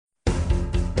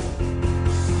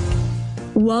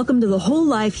Welcome to the Whole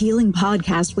Life Healing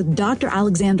Podcast with Dr.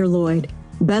 Alexander Lloyd,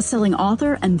 best-selling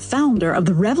author and founder of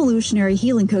the revolutionary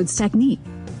Healing Codes technique.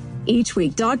 Each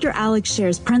week, Dr. Alex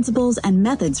shares principles and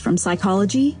methods from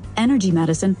psychology, energy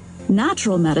medicine,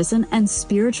 natural medicine, and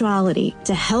spirituality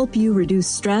to help you reduce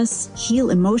stress,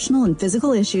 heal emotional and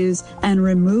physical issues, and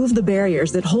remove the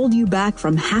barriers that hold you back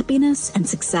from happiness and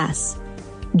success.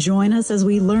 Join us as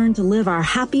we learn to live our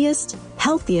happiest,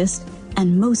 healthiest,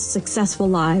 and most successful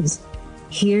lives.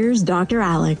 Here's Dr.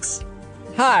 Alex.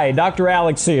 Hi, Dr.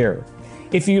 Alex here.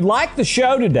 If you like the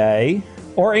show today,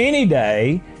 or any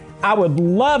day, I would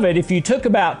love it if you took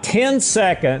about 10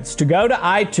 seconds to go to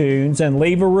iTunes and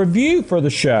leave a review for the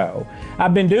show.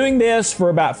 I've been doing this for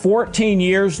about 14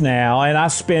 years now, and I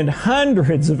spend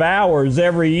hundreds of hours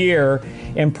every year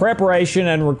in preparation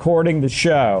and recording the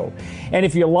show. And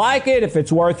if you like it, if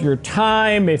it's worth your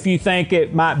time, if you think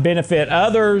it might benefit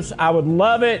others, I would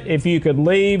love it if you could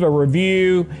leave a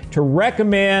review to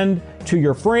recommend to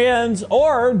your friends,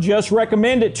 or just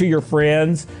recommend it to your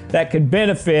friends that could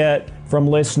benefit from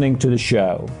listening to the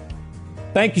show.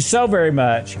 Thank you so very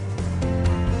much.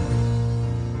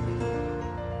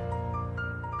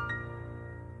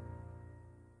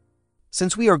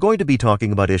 Since we are going to be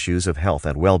talking about issues of health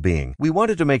and well-being, we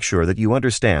wanted to make sure that you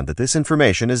understand that this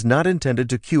information is not intended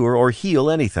to cure or heal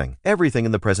anything. Everything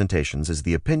in the presentations is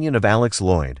the opinion of Alex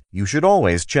Lloyd. You should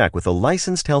always check with a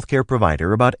licensed healthcare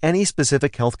provider about any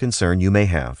specific health concern you may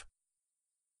have.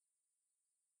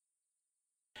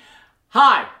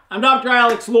 Hi, I'm Dr.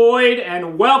 Alex Lloyd,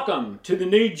 and welcome to the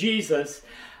New Jesus.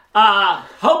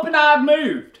 Hope and I have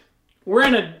moved. We're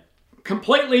in a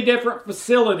completely different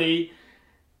facility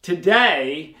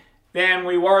today than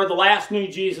we were the last New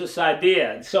Jesus I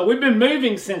did. So we've been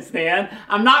moving since then.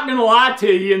 I'm not going to lie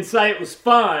to you and say it was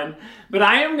fun, but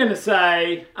I am going to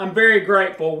say I'm very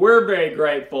grateful. We're very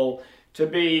grateful to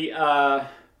be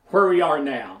where we are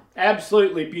now.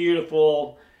 Absolutely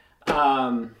beautiful.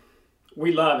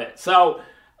 We love it. So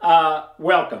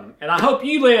welcome. And I hope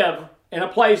you live in a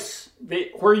place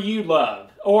where you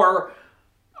love or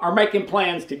are making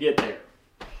plans to get there.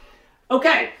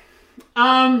 Okay.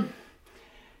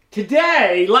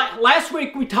 Today, last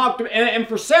week we talked, and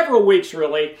for several weeks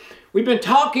really, we've been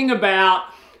talking about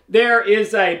there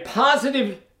is a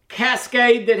positive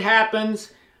cascade that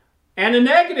happens and a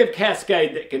negative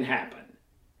cascade that can happen,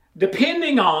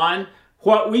 depending on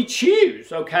what we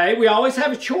choose, okay? We always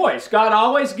have a choice. God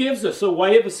always gives us a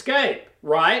way of escape,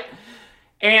 right?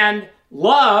 And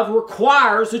love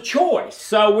requires a choice.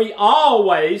 So we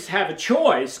always have a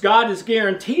choice. God has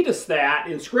guaranteed us that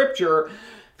in Scripture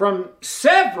from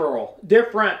several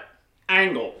different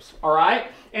angles, all right?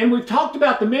 And we've talked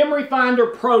about the Memory Finder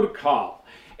Protocol.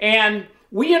 And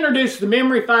we introduced the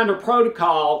Memory Finder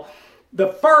Protocol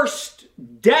the first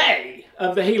day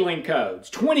of the Healing Codes,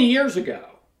 20 years ago.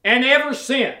 And ever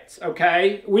since,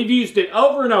 okay, we've used it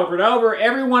over and over and over.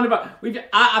 Every one of us,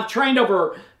 I've trained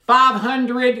over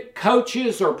 500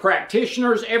 coaches or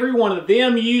practitioners. Every one of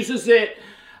them uses it.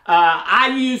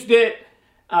 I used it,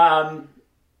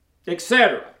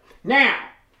 etc. Now,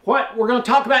 what we're going to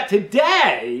talk about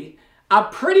today, I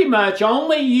pretty much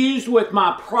only used with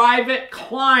my private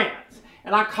clients.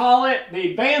 And I call it the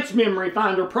Advanced Memory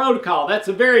Finder Protocol. That's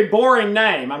a very boring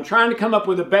name. I'm trying to come up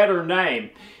with a better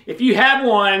name. If you have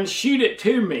one, shoot it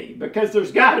to me, because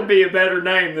there's got to be a better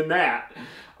name than that.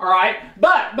 All right?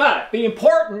 But the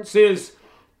importance is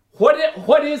what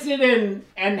is it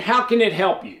and how can it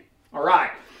help you? All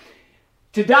right?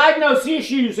 To diagnose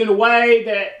issues in a way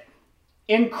that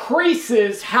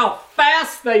increases how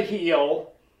fast they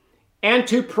heal and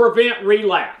to prevent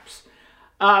relapse.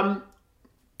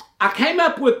 I came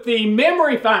up with the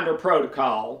Memory Finder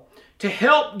Protocol to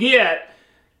help get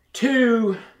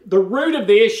to the root of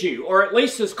the issue, or at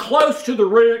least as close to the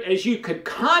root as you could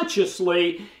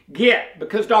consciously get,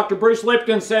 because Dr. Bruce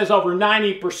Lipton says over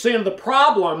 90% of the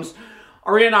problems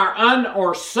are in our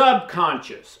or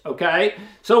subconscious, okay?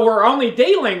 So we're only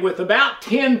dealing with about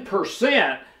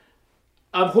 10%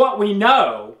 of what we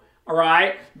know, all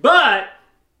right? But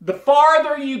the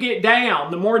farther you get down,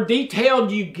 the more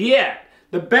detailed you get,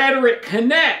 the better it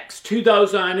connects to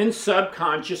those and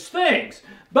subconscious things.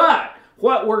 But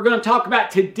what we're going to talk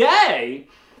about today,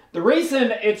 the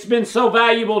reason it's been so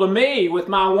valuable to me with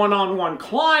my one-on-one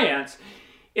clients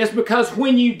is because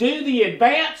when you do the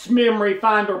Advanced Memory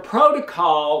Finder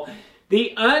Protocol,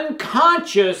 the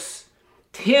unconscious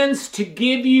tends to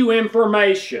give you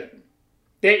information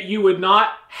that you would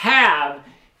not have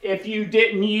if you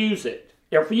didn't use it,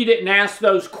 if you didn't ask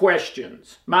those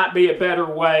questions. Might be a better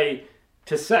way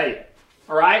to say it,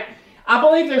 all right? I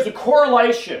believe there's a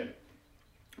correlation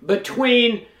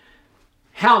between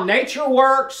how nature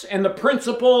works and the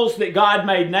principles that God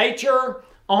made nature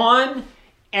on,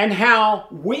 and how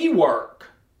we work.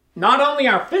 Not only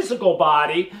our physical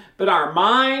body, but our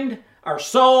mind, our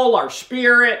soul, our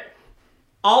spirit,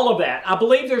 all of that. I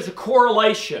believe there's a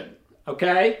correlation,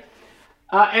 okay?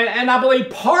 And I believe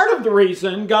part of the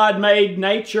reason God made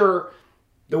nature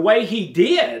the way He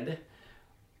did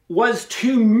was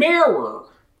to mirror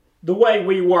the way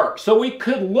we work, so we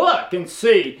could look and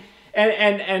see.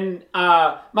 And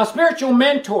my spiritual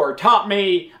mentor taught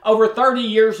me over 30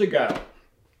 years ago,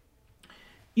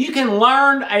 you can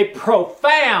learn a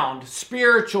profound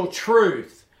spiritual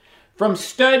truth from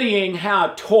studying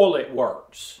how a toilet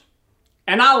works.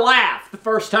 And I laughed the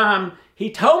first time he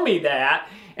told me that,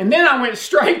 and then I went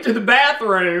straight to the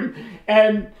bathroom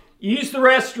and used the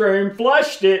restroom,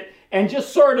 flushed it, and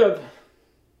just sort of,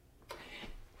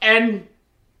 and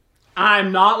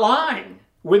I'm not lying,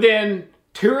 within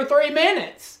 2 or 3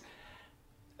 minutes,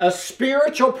 a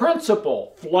spiritual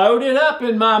principle floated up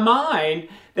in my mind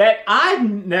that I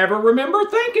never remember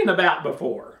thinking about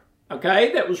before,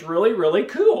 okay? That was really, really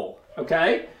cool,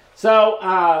 okay? So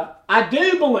I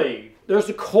do believe there's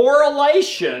a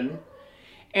correlation,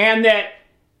 and that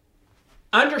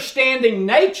understanding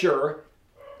nature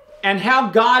and how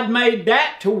God made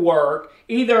that to work,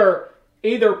 either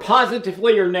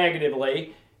positively or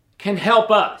negatively, can help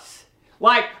us.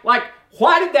 Like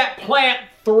why did that plant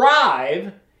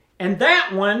thrive and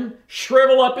that one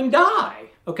shrivel up and die?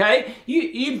 Okay,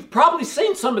 you've probably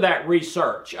seen some of that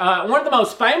research. One of the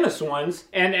most famous ones,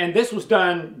 and this was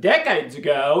done decades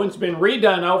ago and it's been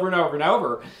redone over and over and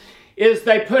over, is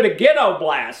they put a ghetto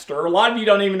blaster. A lot of you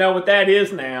don't even know what that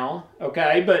is now,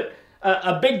 okay, but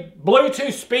a big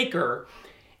Bluetooth speaker,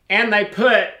 and they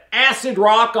put acid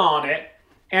rock on it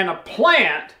and a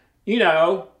plant,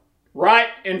 right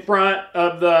in front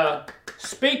of the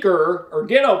speaker or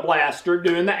ghetto blaster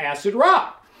doing the acid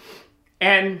rock,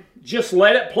 and just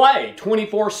let it play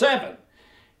 24/7.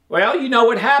 Well, you know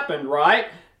what happened, right?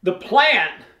 The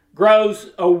plant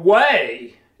grows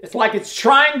away. It's like it's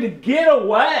trying to get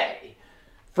away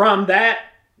from that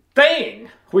thing,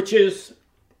 which is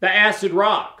the acid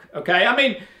rock, okay? I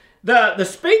mean, the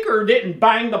speaker didn't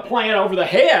bang the plant over the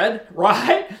head,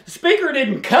 right? The speaker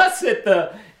didn't cuss at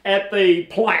the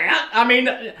plant. I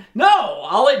mean, no,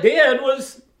 all it did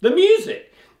was the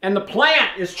music. And the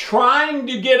plant is trying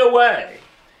to get away.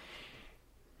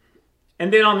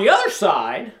 And then on the other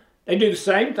side, they do the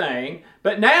same thing,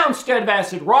 but now instead of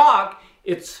acid rock,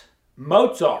 it's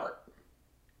Mozart.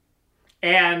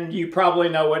 And you probably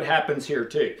know what happens here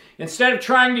too. Instead of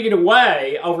trying to get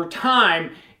away, over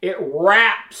time, it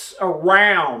wraps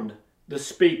around the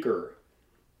speaker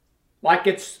like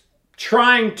it's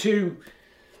trying to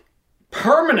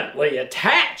permanently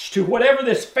attach to whatever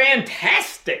this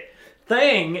fantastic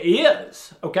thing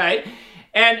is, okay?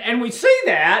 And we see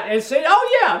that and say,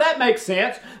 oh yeah, that makes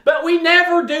sense, but we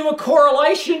never do a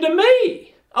correlation to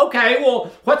me. Okay,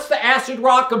 well, what's the acid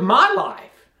rock of my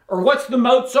life? Or what's the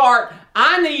Mozart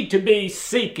I need to be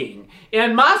seeking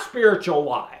in my spiritual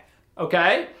life?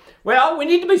 Okay? Well, we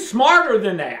need to be smarter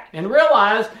than that and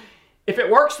realize if it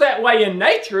works that way in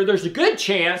nature, there's a good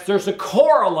chance there's a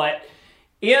correlate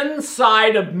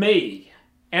inside of me.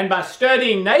 And by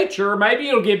studying nature, maybe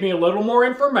it'll give me a little more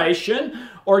information,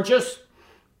 or just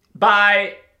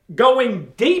by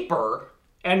going deeper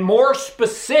and more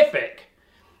specific,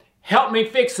 help me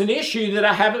fix an issue that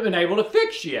I haven't been able to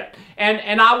fix yet.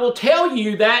 And I will tell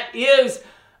you that is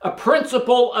a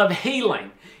principle of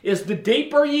healing, is the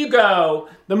deeper you go,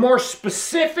 the more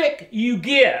specific you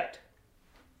get,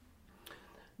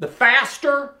 the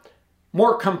faster,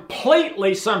 more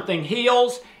completely something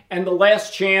heals, and the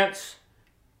less chance,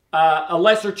 a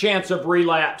lesser chance of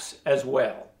relapse as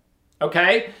well.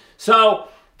 Okay? So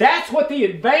that's what the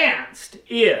advanced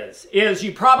is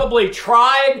you probably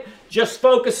tried just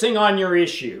focusing on your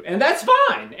issue. And that's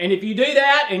fine. And if you do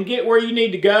that and get where you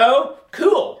need to go,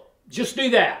 cool. Just do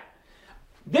that.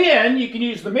 Then you can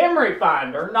use the memory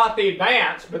finder, not the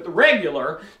advanced, but the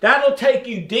regular. That'll take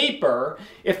you deeper.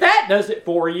 If that does it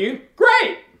for you,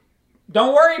 great.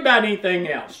 Don't worry about anything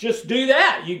else. Just do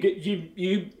that.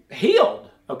 You healed,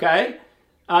 okay?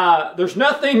 There's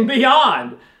nothing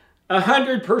beyond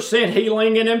 100%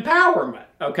 healing and empowerment,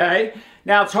 okay?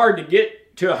 Now, it's hard to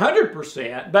get to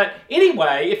 100%, but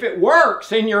anyway, if it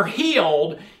works and you're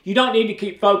healed, you don't need to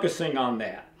keep focusing on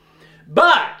that.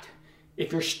 But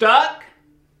if you're stuck,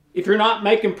 if you're not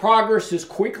making progress as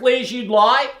quickly as you'd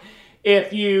like,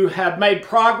 if you have made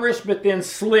progress but then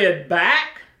slid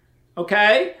back,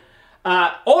 okay?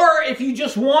 Or if you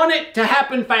just want it to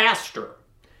happen faster,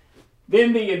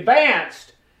 then the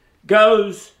advanced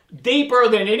goes deeper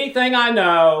than anything I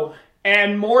know,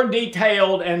 and more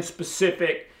detailed and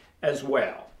specific as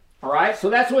well. All right, so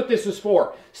that's what this is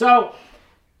for. So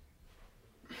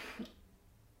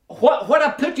what I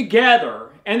put together,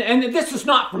 and this is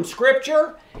not from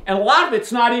Scripture, and a lot of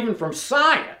it's not even from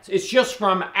science. It's just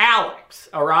from Alex,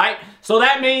 all right? So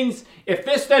that means if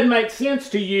this doesn't make sense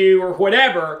to you or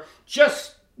whatever,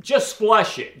 just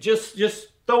flush it. Just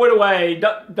throw it away.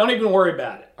 Don't even worry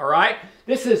about it, all right?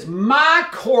 This is my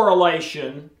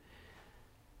correlation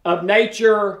of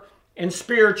nature and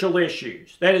spiritual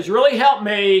issues. That has really helped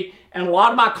me and a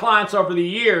lot of my clients over the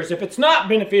years. If it's not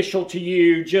beneficial to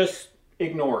you, just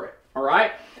ignore it, all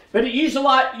right? But it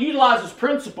utilizes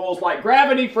principles like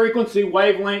gravity, frequency,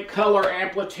 wavelength, color,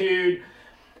 amplitude,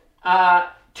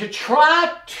 to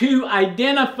try to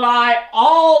identify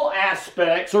all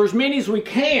aspects, or as many as we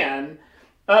can,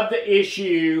 of the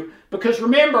issue. Because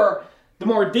remember, the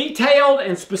more detailed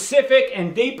and specific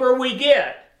and deeper we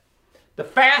get, the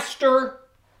faster,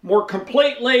 more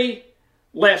completely,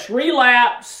 less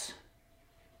relapse,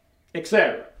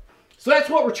 etc. So that's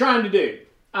what we're trying to do.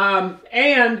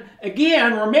 And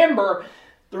again, remember,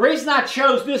 the reason I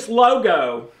chose this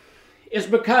logo is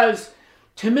because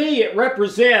to me it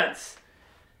represents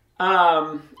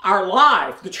our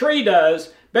life. The tree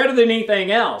does better than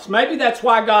anything else. Maybe that's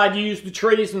why God used the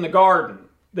trees in the garden.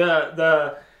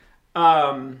 The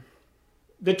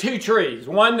two trees,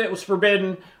 one that was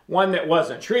forbidden, one that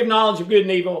wasn't. Tree of knowledge of good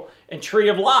and evil and tree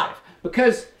of life.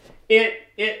 Because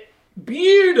it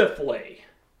beautifully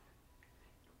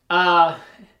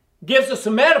gives us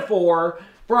a metaphor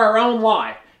for our own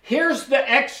life. Here's the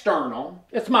external.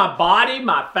 It's my body,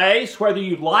 my face, whether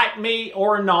you like me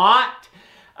or not.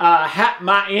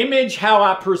 My image, how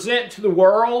I present to the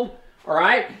world. All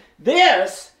right?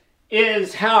 This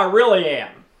is how I really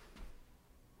am.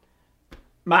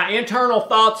 My internal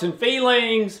thoughts and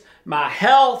feelings, my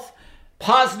health,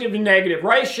 positive and negative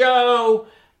ratio,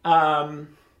 all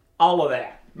of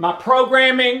that. My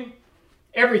programming,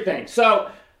 everything. So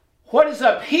what is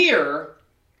up here,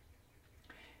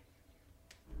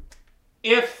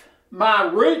 if my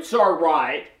roots are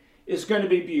right, is going to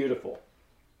be beautiful.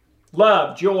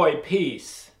 Love, joy,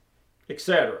 peace,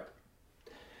 etc.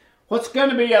 What's going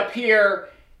to be up here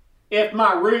if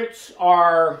my roots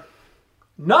are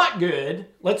not good?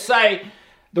 Let's say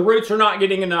the roots are not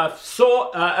getting enough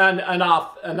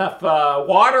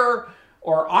water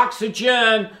or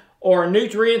oxygen or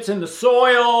nutrients in the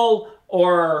soil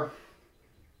or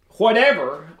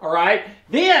whatever, all right?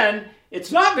 Then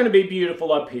it's not going to be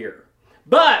beautiful up here.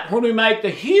 But when we make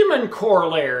the human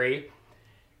corollary,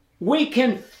 we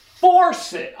can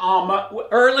force it,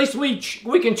 or at least we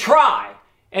can try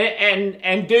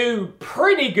and do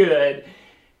pretty good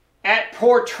at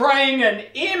portraying an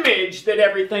image that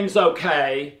everything's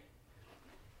okay,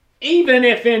 even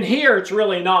if in here it's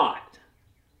really not.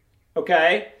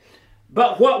 Okay?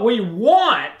 But what we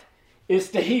want is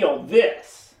to heal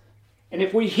this. And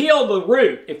if we heal the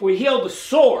root, if we heal the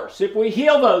source, if we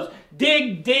heal those,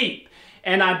 dig deep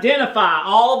and identify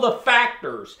all the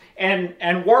factors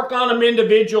and work on them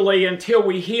individually until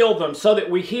we heal them, so that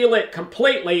we heal it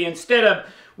completely instead of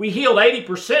we healed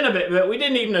 80% of it, but we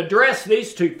didn't even address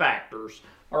these two factors.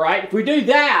 All right? If we do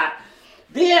that,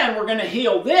 then we're going to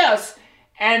heal this,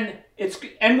 and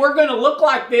we're going to look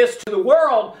like this to the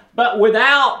world, but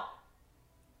without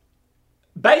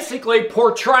basically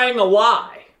portraying a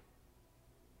lie,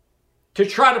 to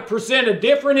try to present a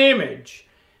different image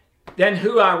than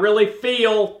who I really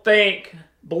feel, think,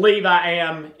 believe I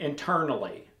am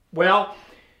internally. Well,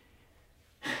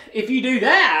 if you do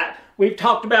that, we've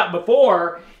talked about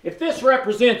before, if this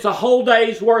represents a whole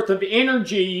day's worth of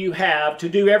energy you have to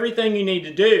do everything you need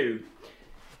to do,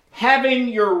 having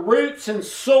your roots and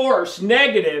source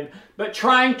negative, but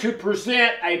trying to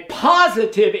present a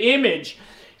positive image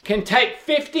can take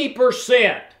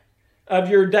 50% of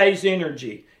your day's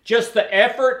energy. Just the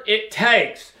effort it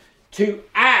takes to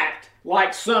act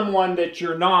like someone that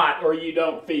you're not or you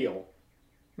don't feel.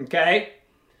 Okay?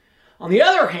 On the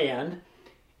other hand,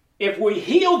 if we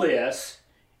heal this,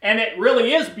 and it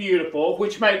really is beautiful,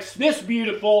 which makes this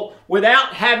beautiful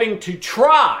without having to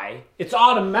try, it's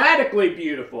automatically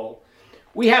beautiful,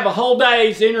 we have a whole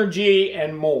day's energy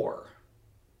and more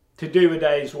to do a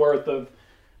day's worth of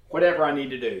whatever I need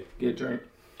to do. Get a drink.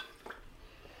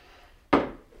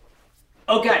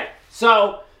 Okay,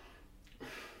 so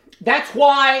that's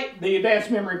why the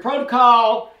Advanced Memory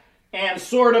Protocol and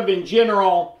sort of in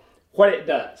general what it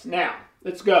does. Now,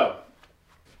 let's go.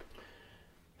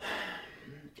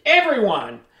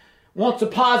 Everyone wants a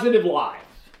positive life.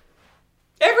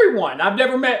 Everyone. I've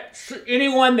never met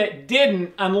anyone that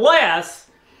didn't, unless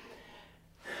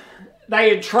they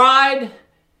had tried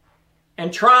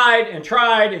and tried and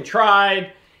tried and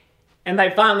tried, and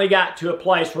they finally got to a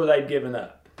place where they'd given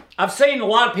up. I've seen a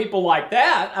lot of people like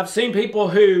that. I've seen people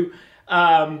who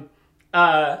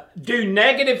do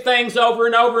negative things over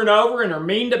and over and over and are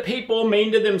mean to people,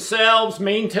 mean to themselves,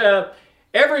 mean to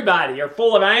everybody, are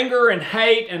full of anger and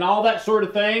hate and all that sort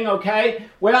of thing, okay?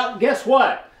 Well, guess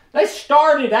what? They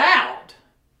started out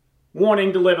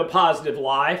wanting to live a positive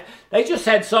life. They just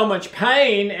had so much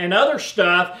pain and other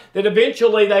stuff that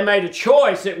eventually they made a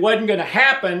choice. It wasn't going to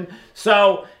happen,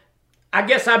 so I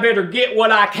guess I better get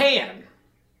what I can,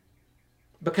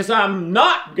 because I'm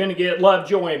not going to get love,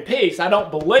 joy, and peace. I don't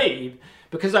believe,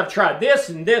 because I've tried this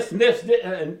and this and this,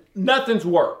 and nothing's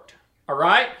worked, all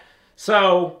right?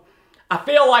 So I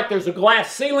feel like there's a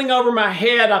glass ceiling over my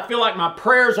head. I feel like my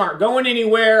prayers aren't going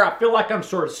anywhere. I feel like I'm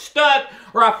sort of stuck,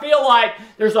 or I feel like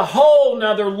there's a whole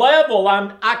nother level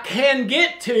I can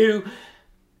get to,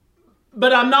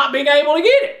 but I'm not being able to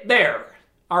get it there.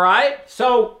 All right?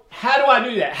 So how do I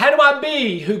do that? How do I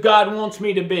be who God wants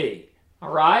me to be? All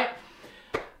right?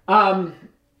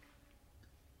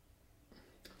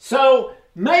 So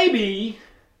maybe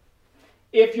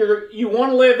if you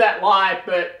want to live that life,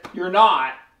 but you're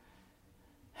not,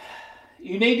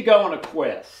 you need to go on a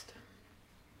quest.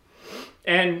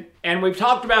 And we've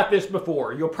talked about this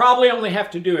before. You'll probably only have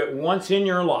to do it once in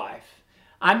your life.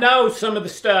 I know some of the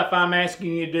stuff I'm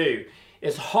asking you to do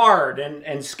is hard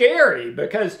and scary,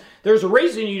 because there's a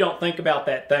reason you don't think about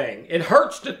that thing. It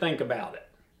hurts to think about it.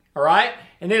 All right?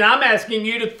 And then I'm asking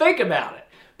you to think about it.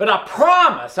 But I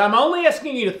promise I'm only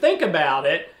asking you to think about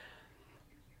it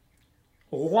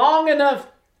long enough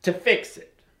to fix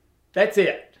it. That's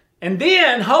it. And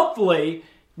then, hopefully,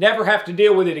 never have to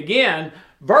deal with it again,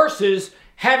 versus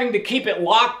having to keep it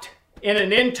locked in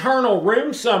an internal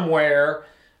room somewhere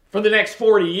for the next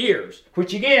 40 years,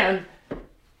 which, again,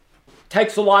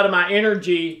 takes a lot of my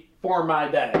energy for my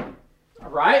day. All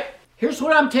right? Here's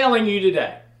what I'm telling you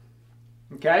today.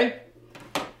 Okay?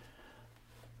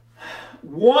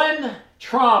 One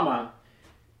trauma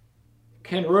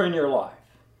can ruin your life.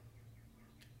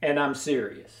 And I'm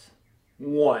serious.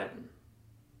 One.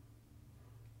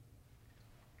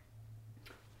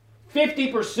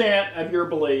 50% of your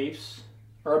beliefs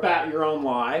or about your own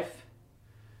life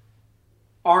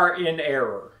are in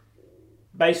error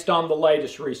based on the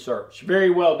latest research. Very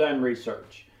well done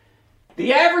research.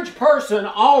 The average person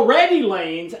already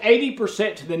leans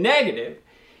 80% to the negative,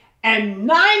 and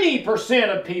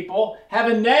 90% of people have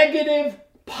a negative,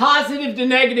 positive to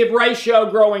negative ratio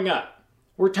growing up.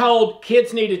 We're told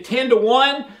kids need a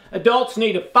 10-to-1, adults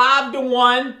need a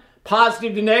 5-to-1,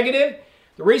 positive to negative.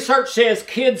 The research says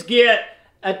kids get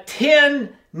a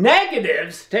 10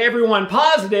 negatives to every 1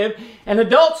 positive, and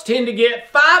adults tend to get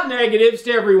 5 negatives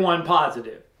to every 1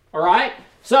 positive. All right?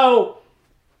 So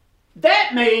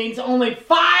that means only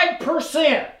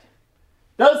 5%,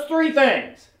 those three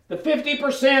things, the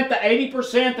 50%, the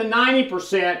 80%, the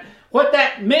 90%, what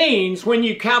that means when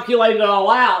you calculate it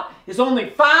all out is only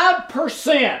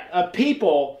 5% of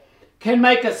people can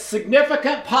make a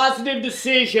significant positive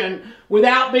decision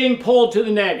without being pulled to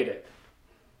the negative.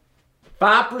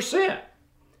 5%.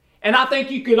 And I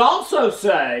think you could also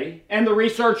say, and the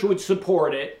research would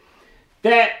support it,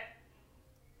 that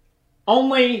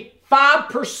only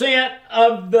 5%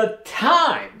 of the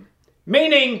time,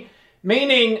 meaning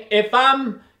if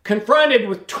I'm confronted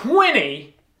with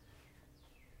 20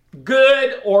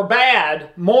 good or bad,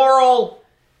 moral,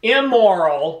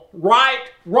 immoral, right,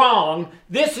 wrong,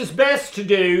 this is best to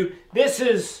do, this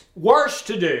is worse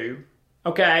to do,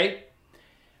 okay?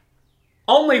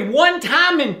 Only one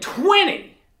time in 20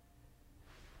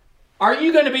 are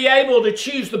you going to be able to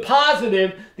choose the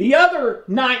positive. The other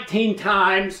 19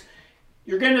 times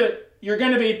you're going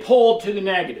to be pulled to the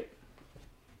negative.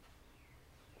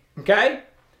 Okay?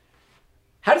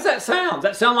 How does that sound? Does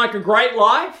that sound like a great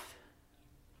life?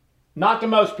 Not to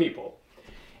most people.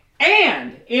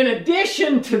 And in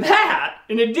addition to that,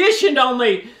 in addition to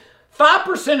only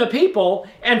 5% of people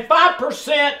and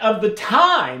 5% of the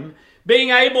time being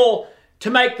able to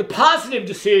make the positive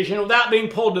decision without being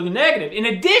pulled to the negative, in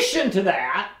addition to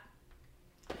that,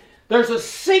 there's a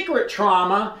secret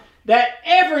trauma that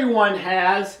everyone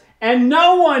has and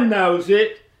no one knows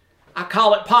it. I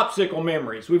call it popsicle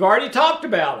memories. We've already talked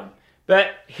about them.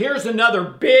 But here's another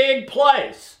big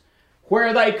place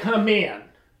where they come in,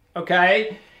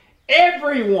 okay?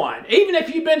 Everyone, even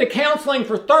if you've been to counseling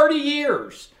for 30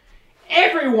 years,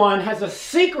 everyone has a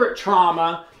secret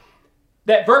trauma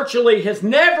that virtually has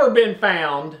never been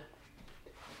found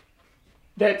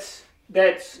that's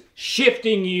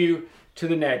shifting you to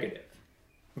the negative,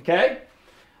 okay?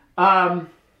 The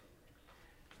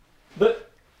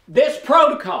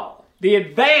protocol, the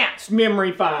Advanced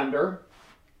Memory Finder,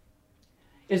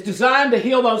 is designed to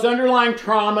heal those underlying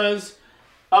traumas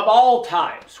of all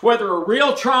types, whether a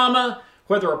real trauma,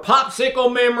 whether a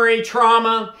popsicle memory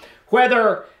trauma,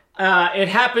 whether it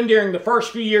happened during the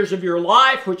first few years of your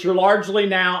life, which you're largely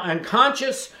now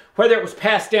unconscious, whether it was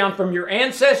passed down from your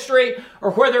ancestry,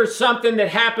 or whether it's something that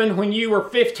happened when you were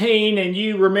 15 and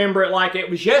you remember it like it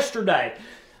was yesterday.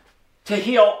 To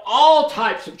heal all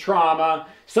types of trauma,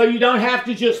 so you don't have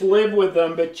to just live with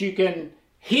them, but you can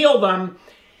heal them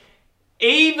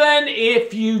even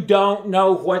if you don't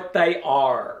know what they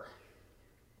are.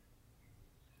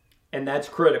 And that's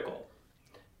critical.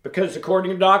 Because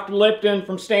according to Dr. Lipton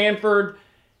from Stanford,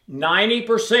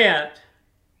 90%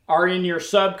 are in your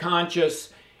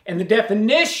subconscious. And the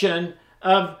definition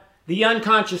of the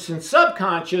unconscious and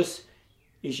subconscious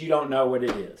is you don't know what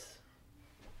it is.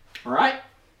 All right?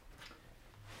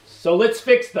 So let's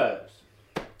fix those.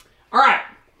 All right.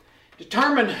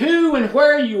 Determine who and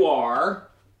where you are.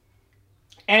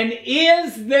 And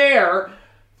is there,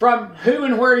 from who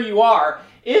and where you are,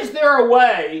 is there a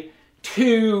way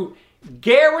to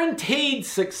guaranteed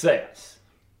success?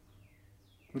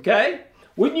 Okay?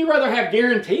 Wouldn't you rather have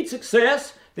guaranteed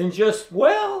success than just,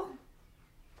 well,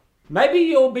 maybe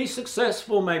you'll be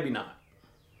successful, maybe not?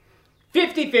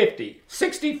 50-50,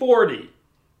 60-40,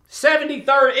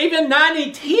 70-30, even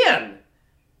 90-10.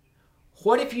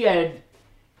 What if you had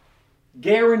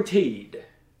guaranteed?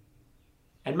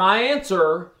 And my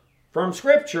answer from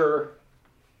Scripture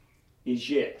is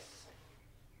yes.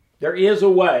 There is a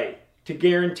way to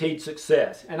guaranteed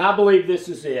success. And I believe this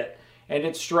is it. And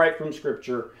it's straight from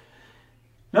Scripture.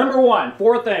 Number one,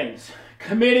 4 things.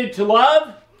 Committed to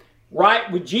love,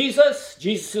 right with Jesus.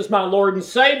 Jesus is my Lord and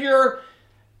Savior.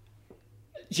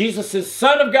 Jesus is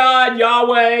Son of God,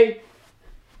 Yahweh.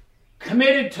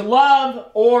 Committed to love,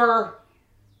 or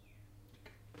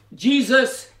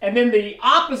Jesus, and then the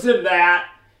opposite of that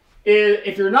is,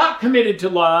 if you're not committed to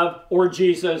love or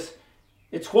Jesus,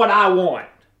 it's what I want.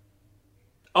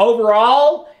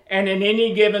 Overall and in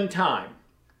any given time.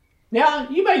 Now,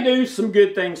 you may do some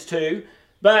good things too,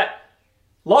 but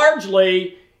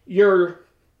largely your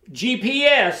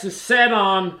GPS is set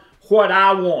on what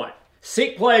I want.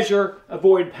 Seek pleasure,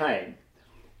 avoid pain.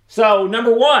 So,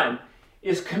 number 1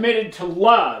 is committed to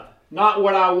love, not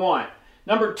what I want.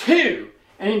 Number 2,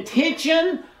 an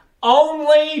intention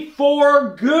only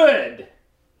for good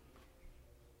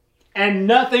and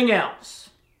nothing else.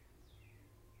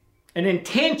 An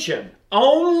intention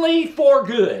only for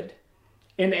good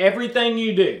in everything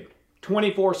you do,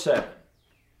 24/7.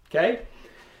 Okay?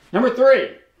 Number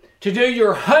 3, to do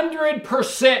your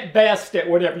 100% best at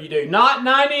whatever you do. Not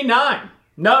 99.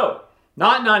 No,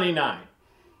 not 99.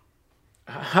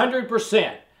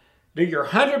 100%. Do your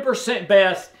 100%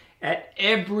 best at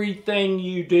everything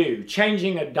you do.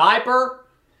 Changing a diaper,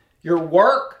 your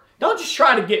work. Don't just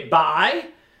try to get by.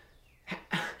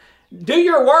 Do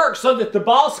your work so that the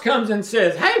boss comes and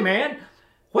says, hey man,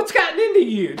 what's gotten into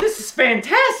you? This is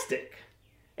fantastic.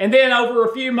 And then over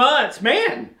a few months,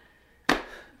 man,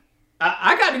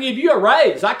 I got to give you a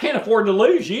raise. I can't afford to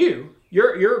lose you.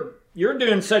 You're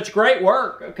doing such great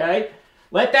work, okay?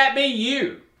 Let that be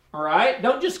you, all right?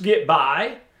 Don't just get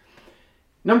by.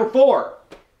 Number 4,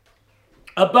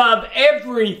 above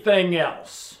everything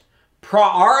else,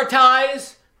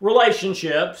 prioritize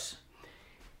relationships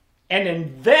and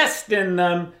invest in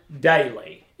them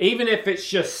daily, even if it's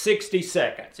just 60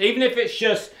 seconds, even if it's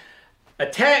just a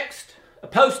text, a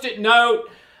post-it note,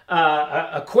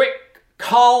 a quick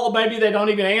call, maybe they don't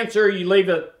even answer, you leave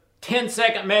a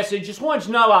 10-second message, just want you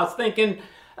to know I was thinking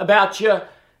about you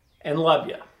and love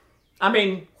you. I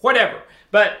mean, whatever.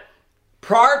 But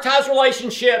prioritize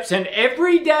relationships, and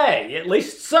every day, at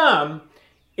least some,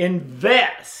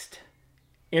 invest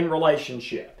in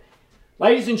relationship.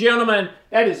 Ladies and gentlemen,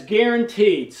 that is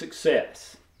guaranteed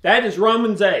success. That is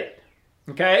Romans 8.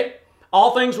 Okay?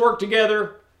 All things work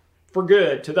together for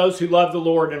good to those who love the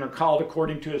Lord and are called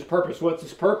according to His purpose. What's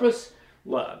His purpose?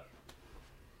 Love.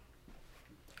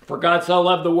 For God so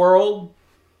loved the world,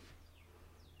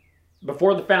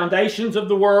 before the foundations of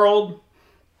the world,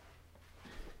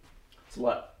 it's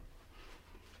love.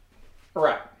 All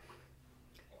right.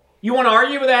 You want to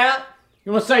argue with that?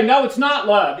 You want to say, no, it's not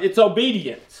love, it's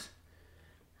obedience.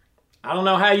 I don't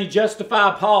know how you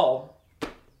justify Paul.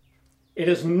 It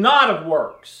is not of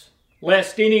works,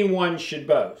 lest anyone should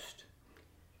boast.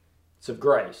 It's of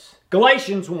grace.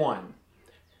 Galatians 1.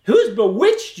 Who has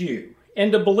bewitched you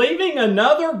into believing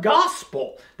another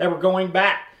gospel? That we're going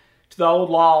back to the old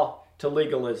law, to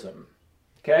legalism.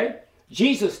 Okay?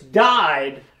 Jesus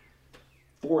died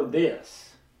for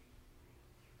this.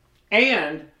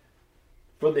 And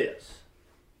for this.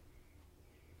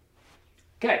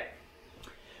 Okay.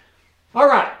 All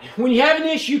right. When you have an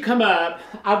issue come up,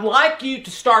 I'd like you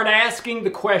to start asking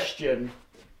the question,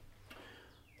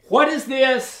 what is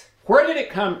this? Where did it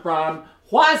come from?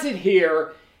 Why is it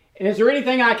here? And is there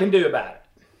anything I can do about it?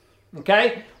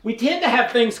 Okay? We tend to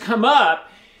have things come up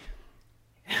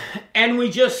and we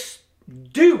just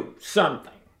do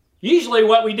something. Usually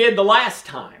what we did the last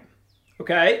time.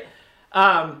 Okay?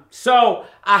 So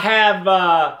I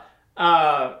have,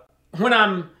 when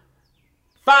I'm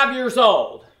 5 years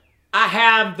old, I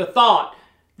have the thought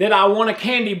that I want a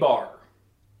candy bar.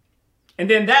 And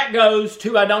then that goes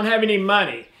to I don't have any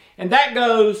money. And that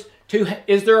goes to,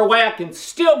 is there a way I can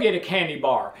still get a candy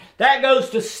bar? That goes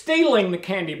to stealing the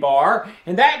candy bar.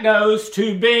 And that goes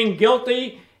to being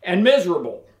guilty and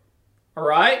miserable. All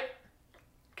right?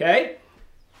 Okay?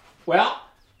 Well,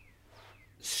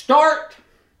 start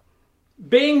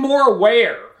being more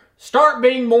aware. Start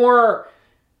being more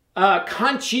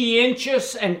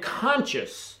conscientious and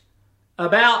conscious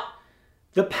about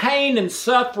the pain and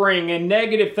suffering and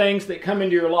negative things that come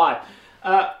into your life.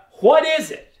 What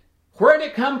is it? Where did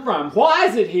it come from? Why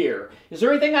is it here? Is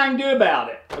there anything I can do about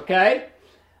it? Okay?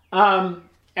 And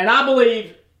I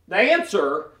believe the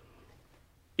answer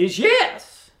is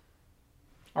yes.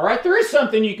 All right? There is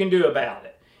something you can do about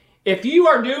it. If you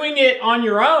are doing it on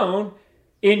your own,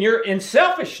 in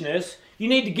selfishness, you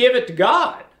need to give it to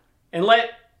God and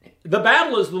let the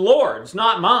battle is the Lord's,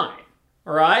 not mine.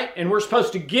 All right? And we're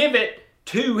supposed to give it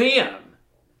to Him.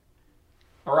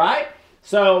 All right?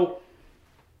 So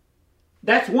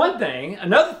that's one thing.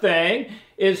 Another thing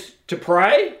is to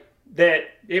pray that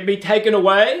it be taken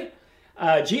away.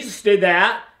 Jesus did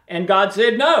that, and God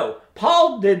said no.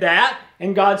 Paul did that,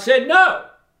 and God said no.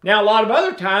 Now, a lot of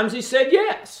other times He said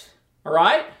yes. All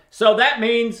right? So that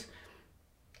means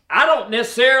I don't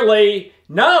necessarily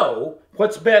know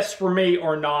what's best for me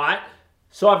or not.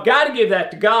 So I've got to give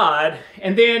that to God.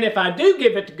 And then if I do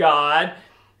give it to God,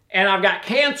 and I've got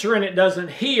cancer and it doesn't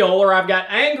heal, or I've got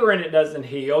anger and it doesn't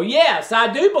heal, yes,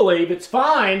 I do believe it's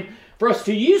fine for us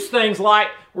to use things like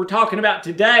we're talking about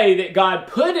today that God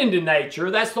put into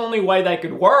nature. That's the only way they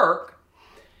could work.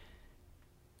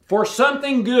 For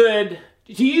something good,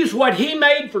 to use what He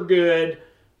made for good.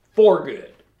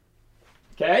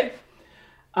 Okay?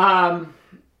 All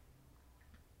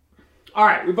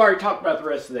right, we've already talked about the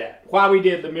rest of that. Why we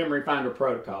did the Memory Finder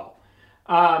protocol.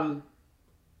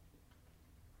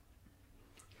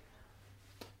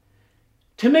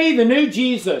 To me, the new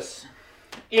Jesus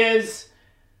is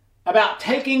about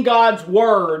taking God's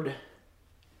Word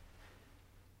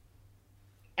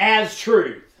as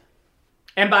truth.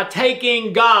 And by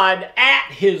taking God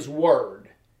at His Word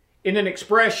in an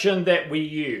expression that we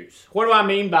use. What do I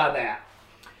mean by that?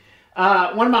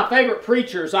 One of my favorite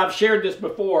preachers, I've shared this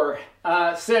before,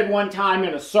 said one time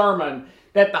in a sermon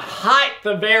that the height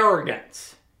of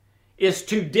arrogance is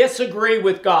to disagree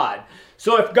with God.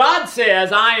 So if God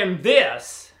says, I am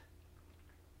this,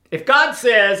 if God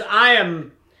says, I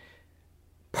am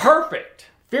perfect,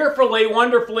 fearfully,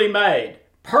 wonderfully made,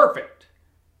 perfect,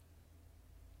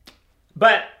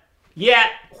 but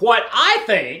yet what I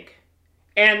think,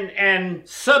 and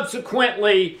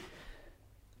subsequently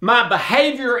my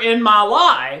behavior in my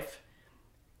life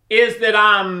is that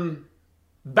I'm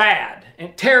bad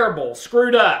and terrible,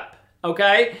 screwed up,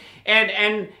 okay?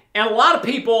 And a lot of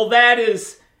people, that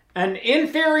is an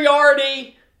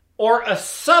inferiority or a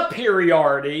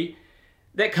superiority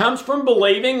that comes from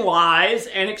believing lies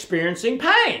and experiencing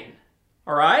pain,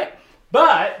 all right?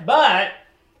 But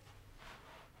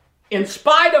in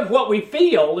spite of what we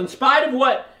feel, in spite of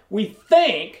what we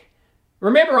think,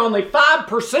 remember, only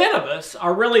 5% of us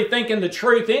are really thinking the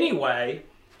truth anyway.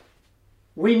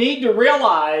 We need to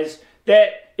realize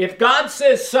that if God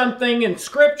says something in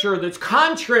Scripture that's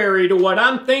contrary to what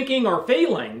I'm thinking or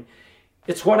feeling,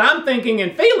 it's what I'm thinking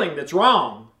and feeling that's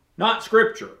wrong, not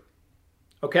Scripture.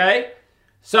 Okay?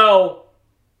 So,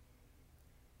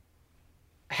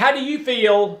 how do you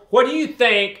feel? What do you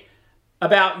think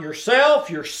about yourself,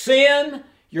 your sin,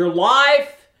 your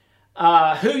life,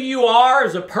 who you are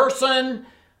as a person,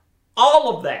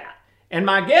 all of that? And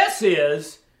my guess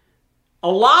is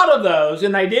a lot of those,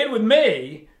 and they did with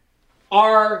me,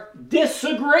 are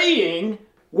disagreeing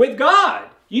with God.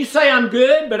 You say I'm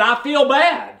good, but I feel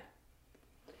bad.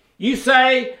 You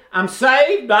say I'm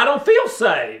saved, but I don't feel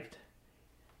saved.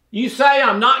 You say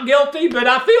I'm not guilty, but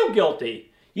I feel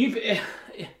guilty. You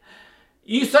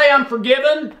say I'm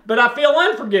forgiven, but I feel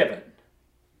unforgiven.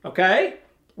 Okay?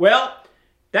 Well,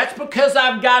 that's because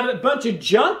I've got a bunch of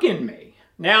junk in me.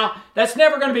 Now, that's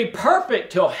never going to be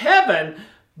perfect till heaven,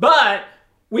 but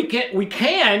we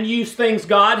can use things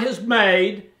God has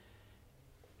made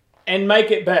and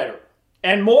make it better.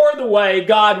 And more the way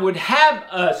God would have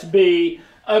us be,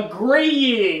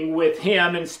 agreeing with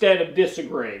Him instead of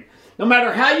disagreeing. No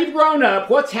matter how you've grown up,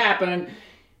 what's happened,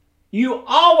 you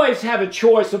always have a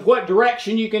choice of what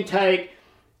direction you can take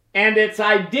and its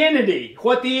identity,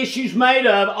 what the issue's made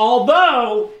of,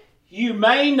 although you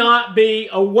may not be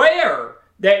aware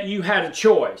that you had a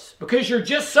choice because you're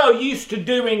just so used to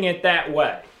doing it that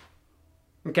way.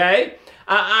 Okay?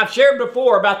 I've shared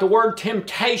before about the word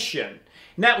temptation,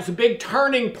 and that was a big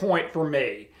turning point for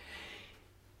me.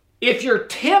 If you're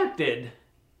tempted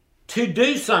to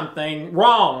do something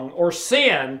wrong or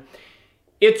sin,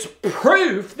 it's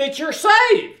proof that you're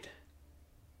saved.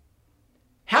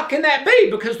 How can that be?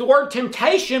 Because the word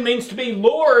temptation means to be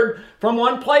lured from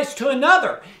one place to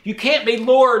another. You can't be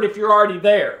lured if you're already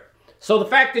there. So the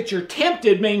fact that you're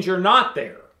tempted means you're not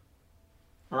there.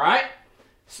 All right?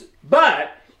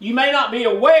 But you may not be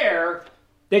aware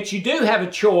that you do have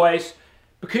a choice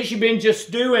because you've been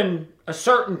just doing a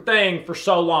certain thing for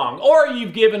so long, or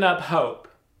you've given up hope.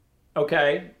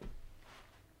 Okay?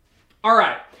 All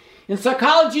right. In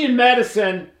psychology and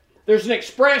medicine, there's an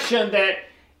expression that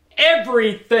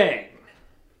everything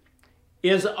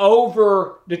is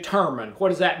over-determined. What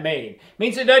does that mean? It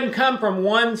means it doesn't come from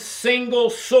one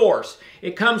single source.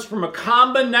 It comes from a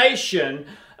combination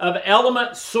of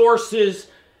elements, sources,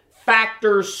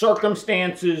 factors,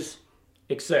 circumstances,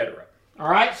 etc. All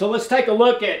right, so let's take a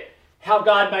look at how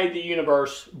God made the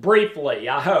universe briefly,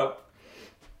 I hope.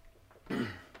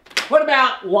 What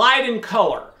about light and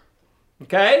color?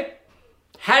 Okay?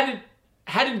 How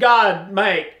did God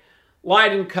make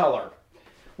light and color?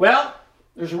 Well,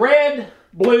 there's red,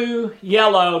 blue,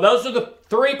 yellow. Those are the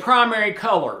three primary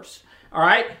colors. All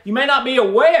right? You may not be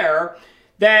aware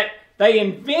that they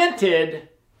invented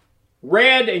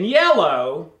red and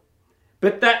yellow,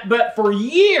 but for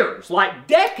years, like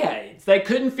decades, they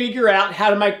couldn't figure out how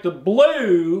to make the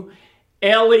blue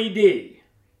LED.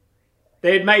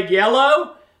 They had made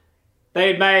yellow, they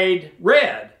had made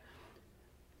red,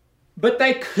 but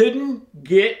they couldn't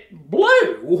get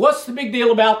blue. Well, what's the big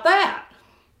deal about that?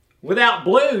 Without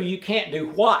blue, you can't do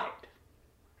white,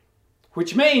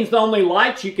 which means the only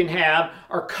lights you can have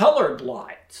are colored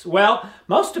lights. Well,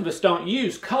 most of us don't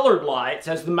use colored lights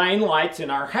as the main lights in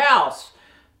our house.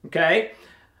 Okay,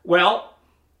 well,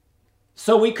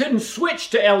 so we couldn't switch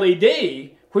to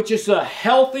LED, which is a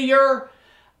healthier,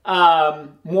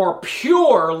 more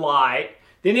pure light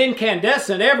than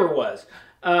incandescent ever was.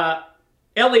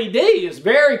 LED is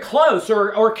very close,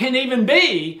 or can even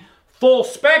be full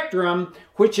spectrum,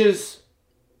 which is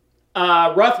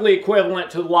roughly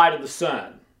equivalent to the light of the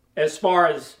sun as far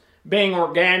as being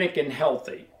organic and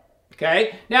healthy.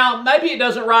 Okay, now maybe it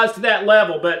doesn't rise to that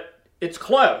level, but it's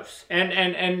close,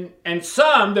 and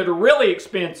some that are really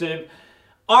expensive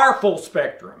are full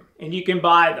spectrum, and you can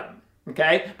buy them,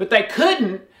 okay? But they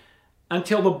couldn't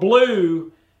until the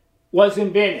blue was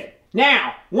invented.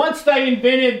 Now, once they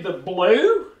invented the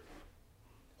blue,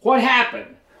 what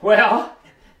happened? Well,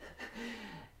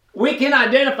 we can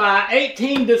identify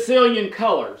 18 decillion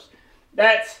colors.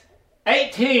 That's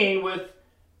 18 with,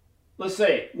 let's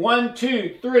see, 1,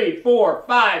 2, 3, 4,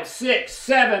 5, 6,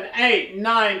 7, 8,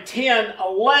 9, 10,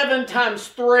 11 times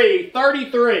 3,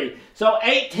 33. So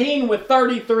 18 with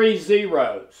 33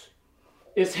 zeros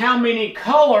is how many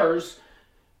colors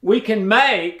we can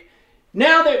make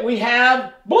now that we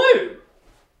have blue.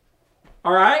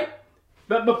 All right?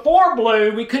 But before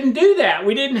blue, we couldn't do that.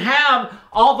 We didn't have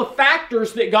all the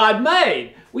factors that God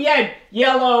made. We had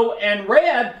yellow and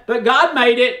red, but God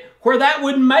made it where that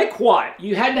wouldn't make white.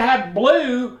 You had to have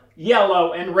blue,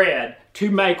 yellow, and red to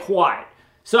make white.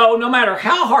 So no matter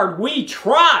how hard we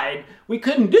tried, we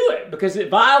couldn't do it because it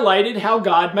violated how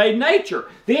God made nature.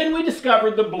 Then we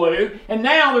discovered the blue, and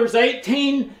now there's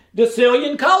 18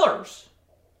 decillion colors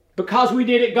because we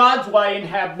did it God's way and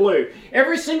have blue.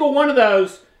 Every single one of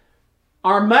those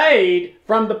are made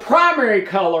from the primary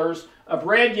colors of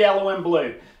red, yellow, and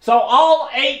blue. So all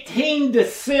 18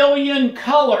 decillion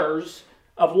colors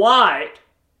of light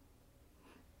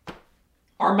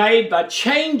are made by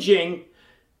changing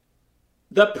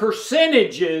the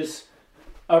percentages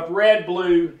of red,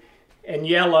 blue, and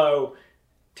yellow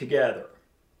together.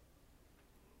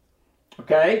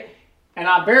 Okay? And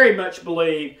I very much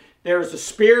believe there's a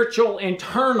spiritual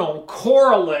internal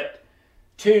correlate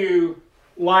to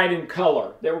light and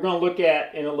color that we're going to look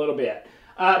at in a little bit.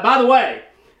 By the way,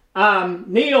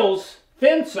 Niels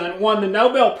Finson won the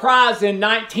Nobel Prize in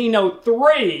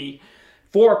 1903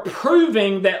 for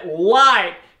proving that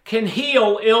light can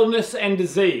heal illness and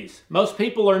disease. Most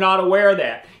people are not aware of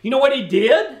that. You know what he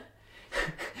did?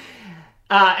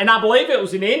 and I believe it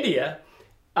was in India,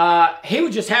 he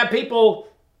would just have people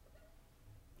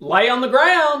lay on the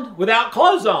ground without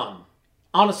clothes on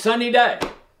a sunny day.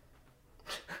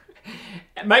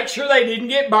 Make sure they didn't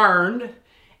get burned.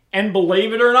 And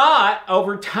believe it or not,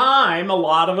 over time, a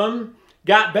lot of them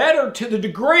got better to the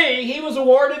degree he was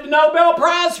awarded the Nobel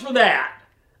Prize for that.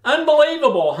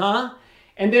 Unbelievable, huh?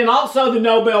 And then also the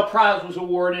Nobel Prize was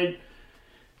awarded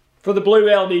for the blue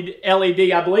LED.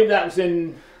 I believe that was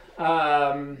in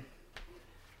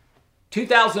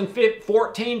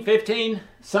 2014, 15,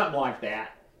 something like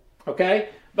that. Okay?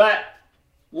 But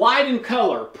light and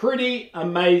color, pretty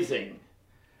amazing.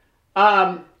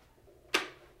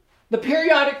 The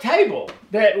periodic table,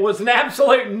 that was an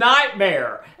absolute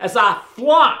nightmare as I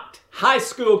flunked high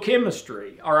school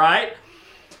chemistry, all right?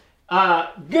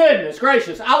 Goodness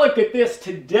gracious, I looked at this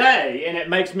today and it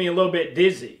makes me a little bit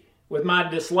dizzy with my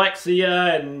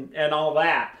dyslexia and all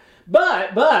that.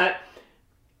 But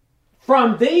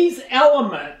from these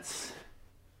elements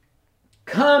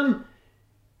come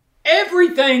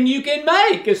everything you can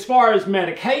make as far as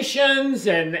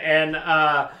medications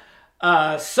and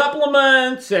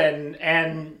supplements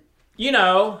and you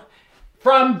know,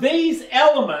 from these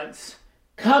elements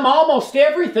come almost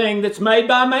everything that's made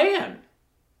by man.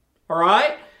 All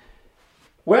right?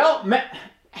 Well,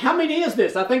 how many is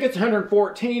this? I think it's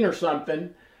 114 or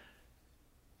something.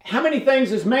 How many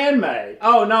things is man made?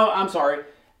 Oh, no, I'm sorry.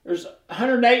 There's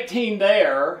 118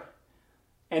 there.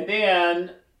 And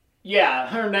then, yeah,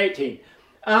 118.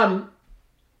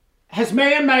 Has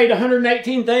man made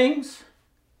 118 things?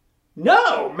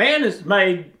 No, man has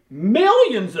made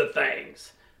millions of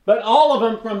things, but all of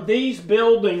them from these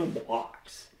building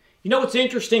blocks. You know what's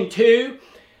interesting too?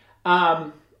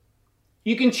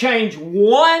 You can change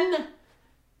one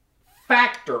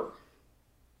factor,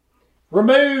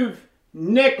 remove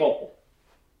nickel,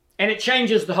 and it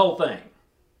changes the whole thing.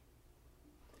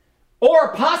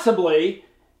 Or possibly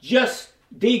just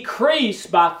decrease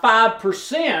by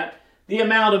 5% the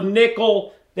amount of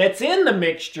nickel that's in the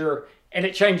mixture, and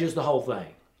it changes the whole thing.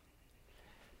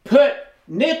 Put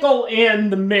nickel in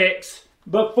the mix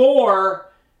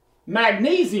before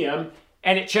magnesium,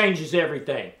 and it changes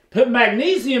everything. Put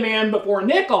magnesium in before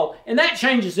nickel, and that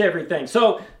changes everything.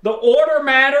 So the order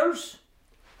matters,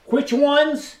 which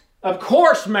ones, of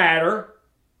course, matter,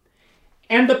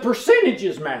 and the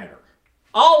percentages matter.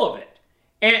 All of it.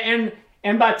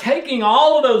 And by taking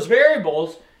all of those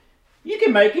variables, you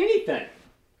can make anything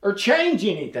or change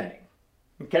anything.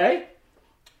 Okay?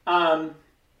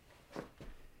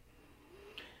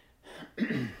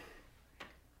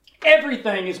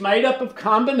 Everything is made up of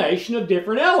combination of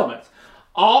different elements.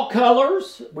 All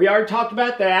colors, we already talked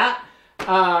about that.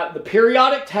 The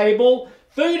periodic table,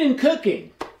 food and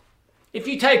cooking. If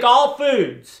you take all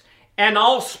foods and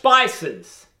all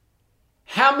spices,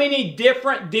 how many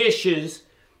different dishes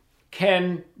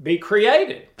can be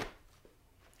created?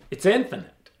 It's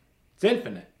infinite. It's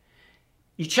infinite.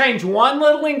 You change one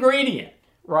little ingredient,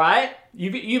 right?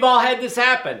 You've all had this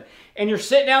happen. And you're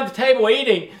sitting down at the table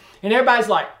eating, and everybody's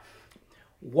like,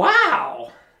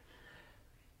 wow,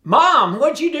 Mom,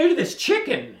 what'd you do to this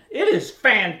chicken? It is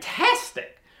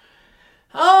fantastic.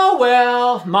 Oh,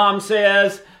 well, Mom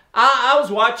says, I was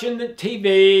watching the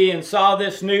TV and saw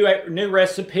this new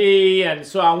recipe, and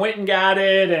so I went and got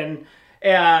it, and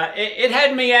it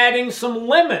had me adding some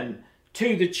lemon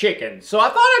to the chicken. So I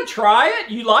thought I'd try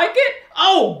it. You like it?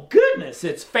 Oh, goodness,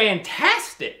 it's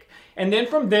fantastic. And then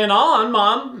from then on,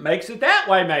 Mom makes it that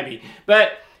way maybe.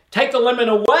 But take the lemon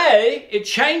away, it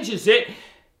changes it.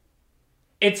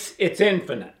 It's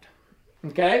infinite.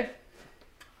 Okay?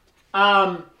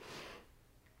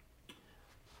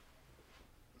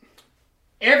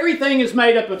 Everything is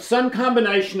made up of some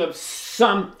combination of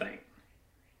something.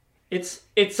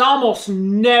 It's almost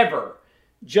never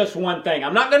just one thing.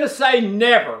 I'm not going to say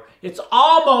never. It's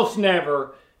almost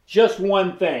never just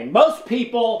one thing. Most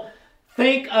people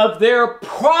think of their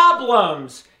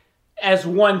problems as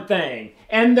one thing,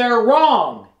 and they're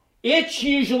wrong. It's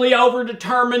usually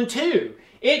overdetermined too.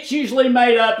 It's usually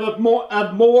made up of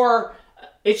more.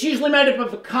 It's usually made up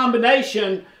of a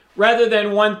combination rather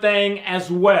than one thing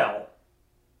as well.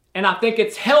 And I think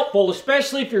it's helpful,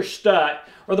 especially if you're stuck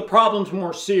or the problem's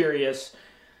more serious,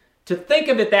 to think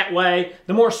of it that way.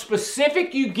 The more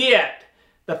specific you get,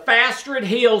 the faster it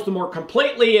heals, the more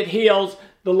completely it heals,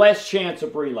 the less chance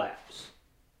of relapse.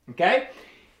 Okay?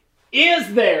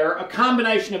 Is there a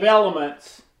combination of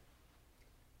elements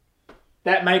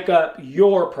that make up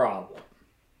your problem?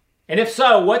 And if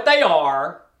so, what they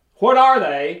are, what are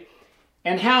they,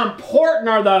 and how important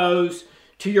are those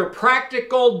to your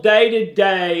practical,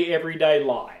 day-to-day, everyday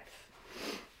life?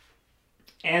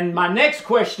 And my next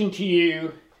question to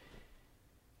you,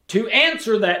 to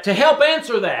help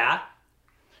answer that,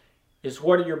 is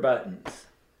what are your buttons?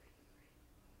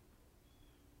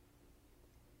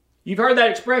 You've heard that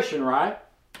expression, right?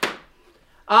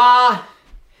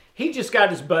 He just got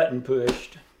his button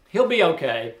pushed. He'll be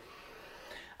okay.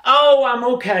 Oh, I'm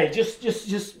okay.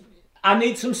 Just, I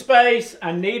need some space.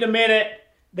 I need a minute.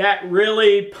 That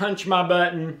really punched my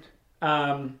button.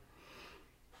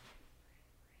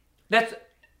 That's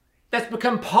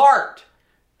become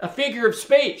a figure of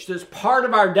speech that's part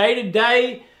of our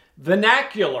day-to-day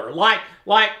vernacular, like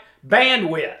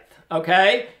bandwidth,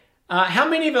 okay? How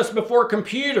many of us before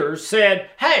computers said,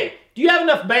 hey, do you have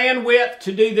enough bandwidth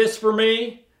to do this for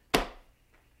me?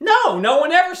 No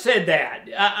one ever said that.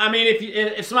 I mean,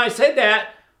 if somebody said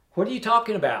that, what are you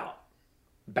talking about?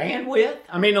 Bandwidth?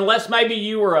 I mean, unless maybe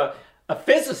you were a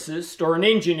physicist or an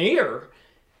engineer,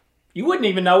 you wouldn't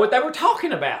even know what they were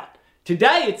talking about.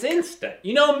 Today, it's instant.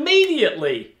 You know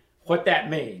immediately what that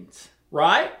means,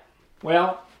 right?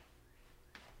 Well,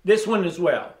 this one as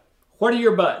well. What are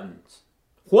your buttons?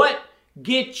 What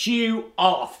gets you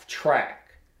off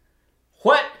track?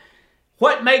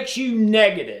 What makes you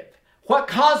negative? What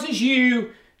causes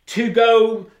you to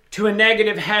go to a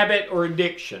negative habit or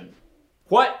addiction?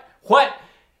 What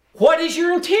is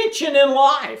your intention in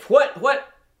life? What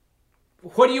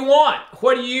do you want?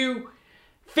 What do you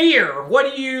fear?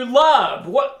 What do you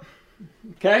love?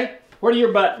 Okay? What are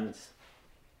your buttons?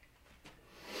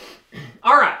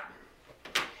 All right.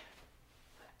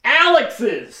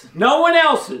 Alex's, no one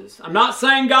else's. I'm not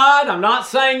saying God. I'm not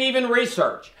saying even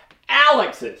research.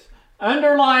 Alex's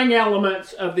underlying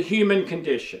elements of the human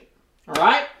condition. All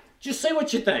right? Just see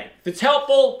what you think. If it's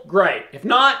helpful, great. If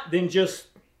not, then just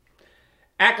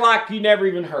act like you never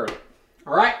even heard it.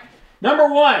 All right?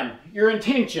 Number one, your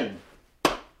intention.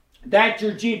 That's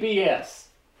your GPS.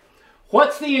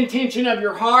 What's the intention of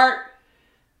your heart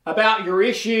about your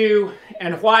issue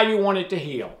and why you want it to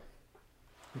heal?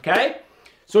 Okay?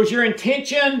 So is your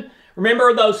intention,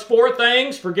 remember those 4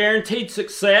 things for guaranteed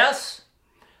success?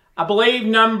 I believe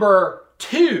number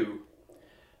 2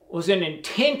 was an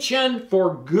intention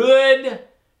for good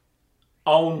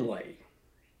only.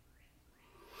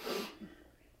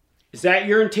 Is that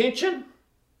your intention?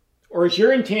 Or is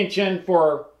your intention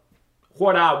for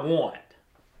what I want?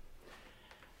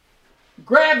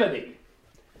 Gravity.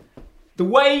 The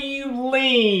way you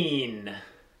lean.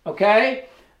 Okay?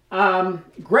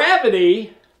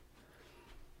 Gravity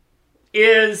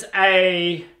is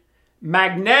a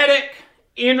magnetic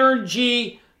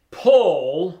energy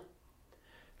pull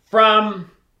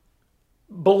from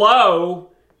below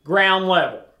ground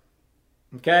level.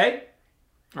 Okay?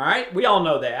 All right? We all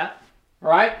know that. All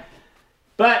right?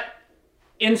 But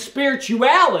in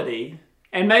spirituality,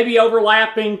 and maybe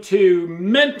overlapping to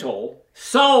mental,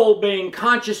 soul being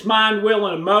conscious mind, will,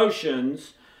 and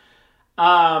emotions,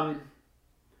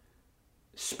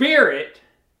 spirit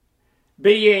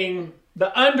being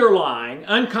the underlying,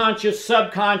 unconscious,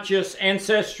 subconscious,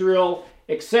 ancestral,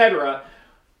 etc.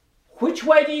 Which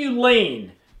way do you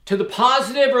lean? To the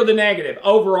positive or the negative?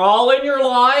 Overall in your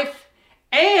life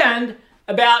and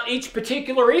about each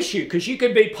particular issue, because you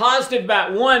could be positive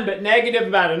about one but negative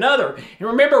about another. And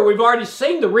remember, we've already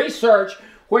seen the research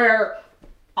where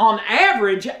on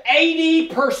average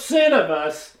 80% of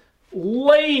us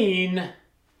lean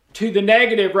to the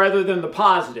negative rather than the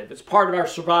positive. It's part of our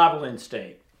survival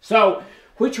instinct. So,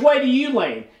 which way do you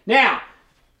lean? Now,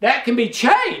 that can be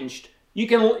changed. You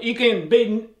can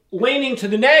be leaning to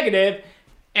the negative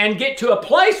and get to a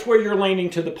place where you're leaning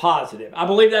to the positive. I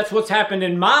believe that's what's happened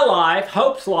in my life,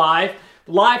 Hope's life,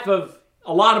 the life of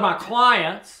a lot of my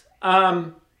clients,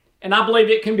 and I believe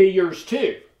it can be yours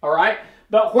too. All right,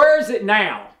 but where is it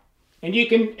now? And you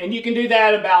can do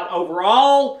that about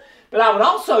overall, but I would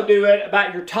also do it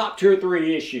about your top 2 or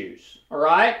 3 issues. All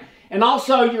right, and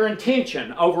also your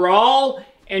intention overall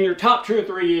and your top 2 or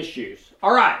 3 issues.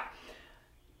 All right,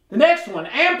 the next one,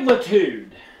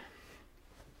 amplitude.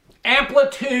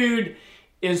 Amplitude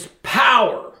is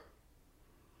power.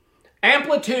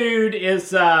 Amplitude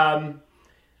is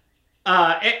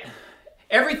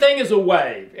everything is a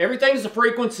wave. Everything is a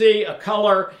frequency, a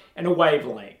color, and a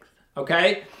wavelength.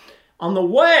 Okay? On the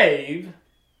wave,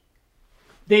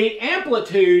 the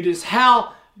amplitude is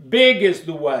how big is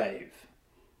the wave.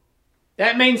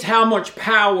 That means how much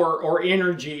power or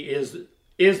energy is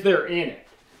there in it.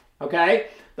 Okay?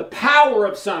 The power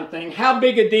of something, how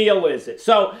big a deal is it?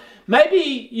 So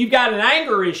maybe you've got an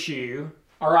anger issue,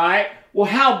 all right?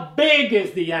 Well, how big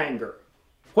is the anger?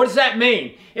 What does that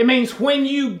mean? It means when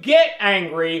you get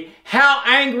angry, how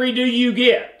angry do you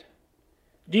get?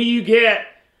 Do you get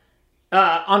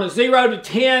On a 0 to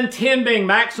 10, 10 being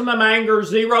maximum anger,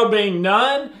 0 being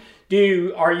none,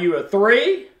 are you a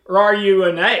 3 or are you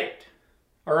an 8?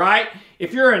 All right?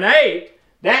 If you're an 8,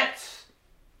 that's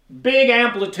big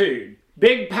amplitude,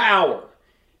 big power.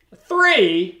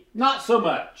 3, not so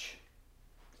much.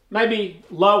 Maybe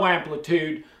low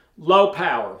amplitude, low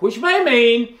power, which may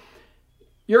mean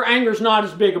your anger's not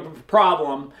as big of a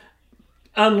problem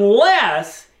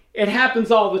unless it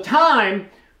happens all the time,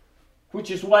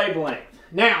 which is wavelength.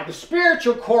 Now, the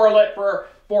spiritual correlate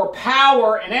for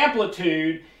power and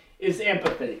amplitude is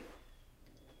empathy.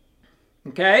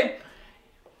 Okay?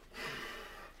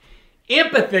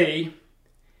 Empathy,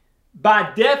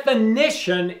 by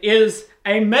definition, is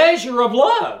a measure of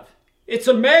love. It's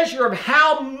a measure of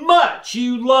how much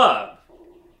you love.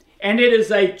 And it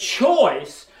is a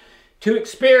choice to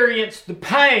experience the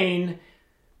pain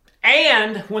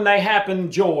and, when they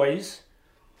happen, joys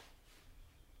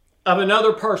of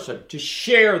another person, to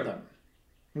share them.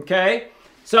 Okay?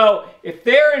 So, if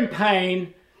they're in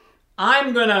pain,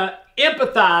 I'm going to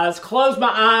empathize, close my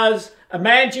eyes,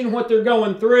 imagine what they're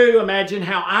going through, imagine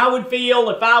how I would feel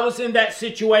if I was in that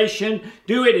situation,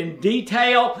 do it in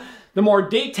detail. The more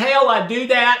detail I do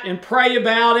that and pray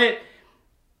about it,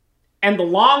 and the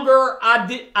longer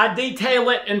I detail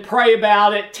it and pray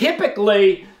about it,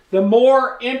 typically the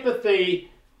more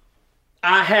empathy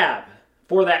I have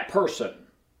for that person.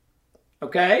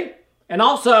 Okay? And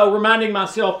also reminding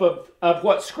myself of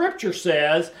what Scripture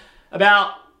says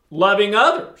about loving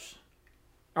others.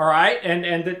 All right?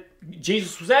 And that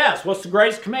Jesus was asked, what's the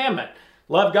greatest commandment?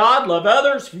 Love God, love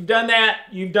others. If you've done that,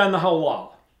 you've done the whole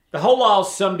law. The whole law is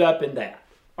summed up in that.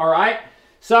 All right?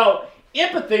 So,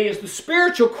 empathy is the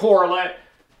spiritual correlate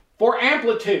for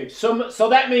amplitude. So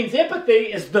that means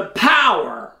empathy is the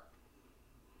power.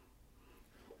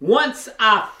 Once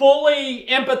I fully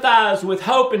empathize with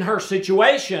Hope in her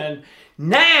situation,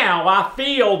 now I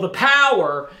feel the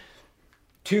power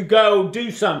to go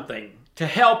do something, to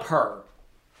help her,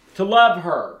 to love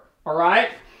her. All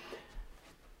right?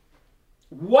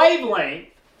 Wavelength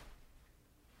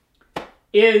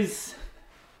is,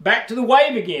 back to the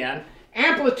wave again,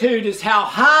 amplitude is how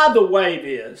high the wave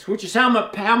is, which is how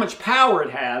much power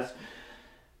it has.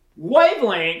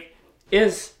 Wavelength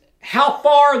is how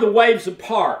far the wave's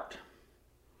apart.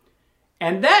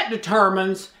 And that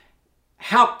determines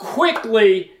how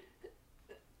quickly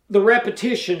the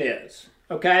repetition is.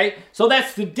 Okay? So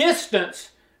that's the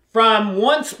distance from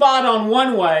one spot on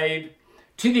one wave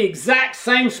to the exact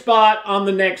same spot on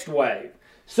the next wave.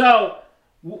 So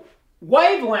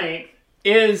wavelength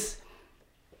is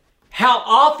how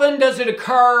often does it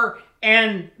occur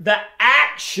and the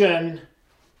action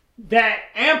that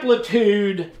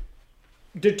amplitude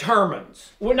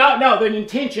determines. Well, no, the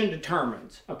intention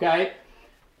determines, okay?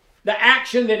 The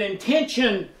action that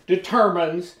intention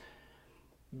determines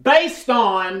based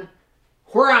on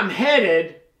where I'm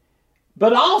headed,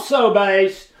 but also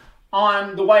based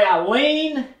on the way I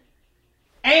lean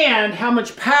and how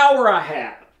much power I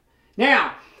have.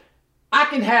 Now, I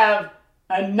can have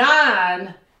a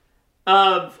 9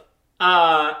 of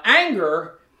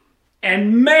anger,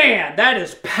 and man, that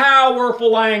is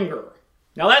powerful anger.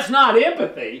 Now, that's not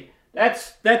empathy.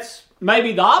 That's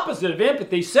maybe the opposite of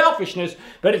empathy, selfishness,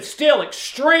 but it's still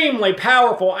extremely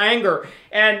powerful anger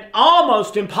and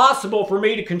almost impossible for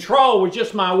me to control with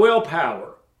just my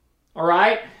willpower. All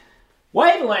right?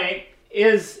 Wavelength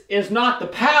is not the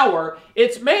power.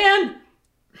 It's, man,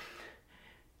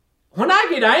 when I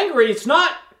get angry, it's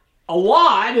not a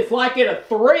lot. It's like at a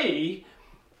 3,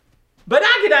 but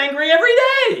I get angry every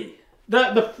day.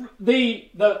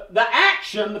 The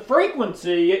action, the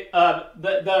frequency of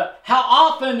the how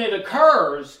often it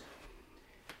occurs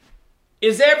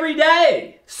is every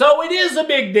day. So it is a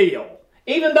big deal.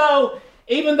 Even though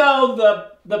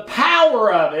the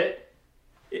power of it,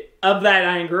 of that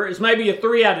anger, is maybe a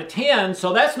 3 out of 10,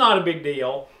 so that's not a big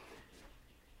deal.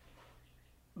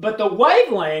 But the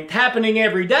wavelength happening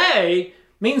every day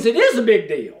means it is a big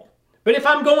deal. But if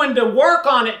I'm going to work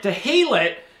on it to heal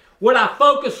it, would I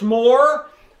focus more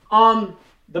on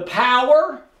the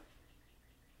power,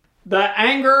 the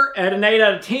anger at an 8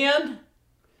 out of 10?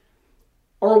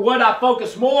 Or would I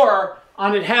focus more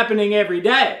on it happening every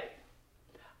day?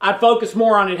 I'd focus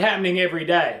more on it happening every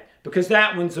day because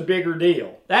that one's a bigger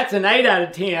deal. That's an 8 out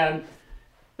of 10.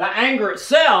 The anger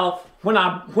itself, when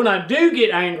I do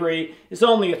get angry, is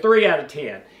only a 3 out of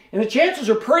 10. And the chances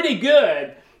are pretty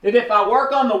good that if I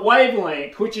work on the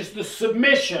wavelength, which is the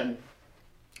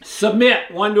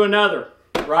submit one to another,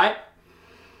 right?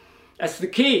 That's the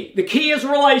key. The key is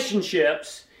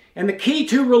relationships, and the key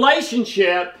to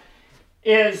relationship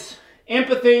is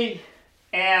empathy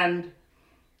and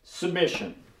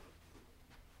submission.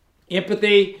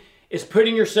 Empathy is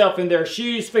putting yourself in their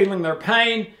shoes, feeling their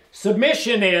pain.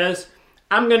 Submission is,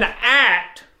 I'm going to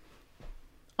act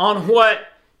on what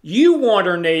you want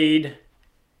or need,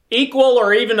 equal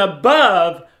or even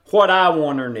above what I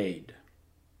want or need.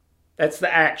 That's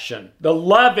the action, the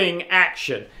loving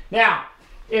action. Now,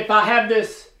 if I have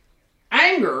this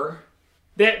anger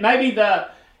that maybe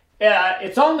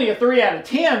it's only a 3 out of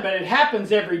 10, but it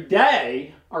happens every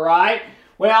day, all right?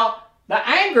 Well, the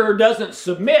anger doesn't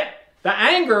submit. The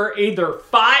anger either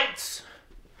fights,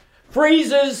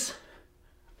 freezes,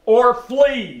 or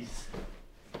flees.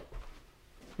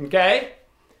 Okay?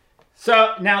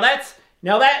 So now that's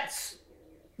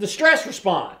the stress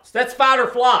response. That's fight or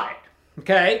flight.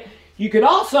 Okay? You could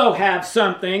also have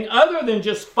something other than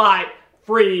just fight,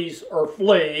 freeze, or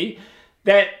flee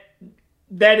that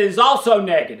is also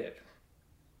negative.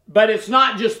 But it's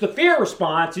not just the fear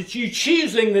response, it's you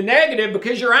choosing the negative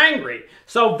because you're angry.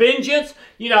 So vengeance,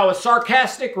 a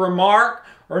sarcastic remark,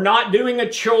 or not doing a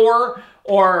chore,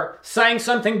 or saying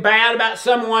something bad about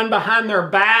someone behind their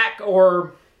back,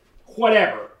 or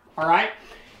whatever, all right?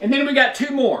 And then we got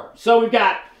 2 more. So we've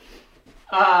got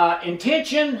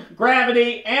intention,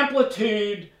 gravity,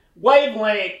 amplitude,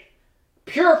 wavelength,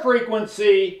 pure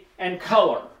frequency, and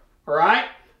color, all right?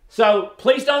 So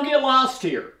please don't get lost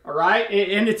here, all right?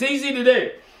 And it's easy to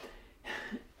do.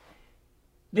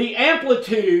 The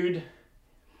amplitude,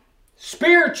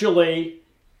 spiritually,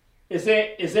 is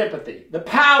empathy. The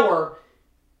power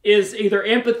is either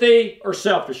empathy or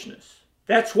selfishness.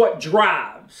 That's what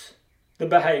drives the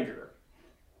behavior.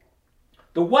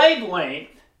 The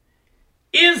wavelength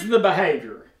is the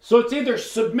behavior. So it's either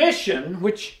submission,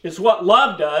 which is what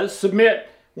love does, submit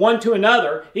one to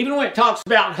another. Even when it talks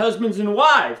about husbands and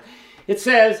wives, it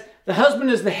says the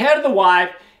husband is the head of the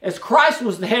wife as Christ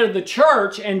was the head of the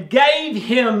church and gave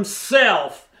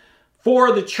himself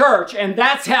for the church. And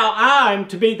that's how I'm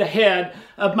to be the head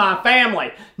of my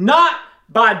family. Not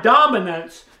by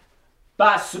dominance,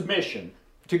 by submission.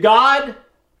 To God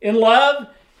in love,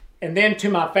 and then to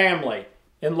my family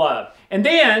in love. And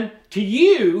then to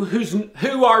you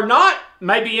who are not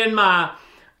maybe in my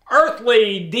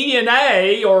earthly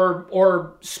DNA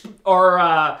or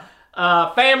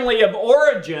family of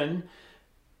origin,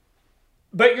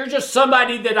 but you're just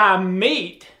somebody that I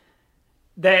meet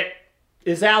that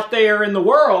is out there in the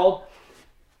world.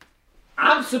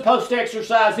 I'm supposed to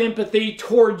exercise empathy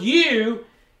toward you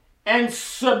and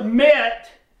submit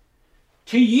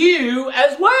to you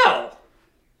as well.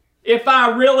 If I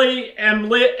really am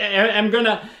going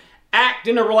to act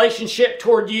in a relationship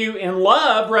toward you in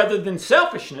love rather than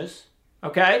selfishness,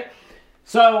 okay?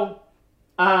 So,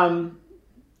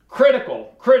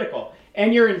 critical.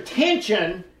 And your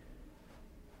intention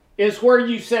is where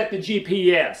you set the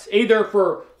GPS, either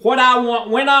for what I want,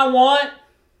 when I want,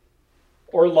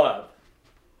 or love.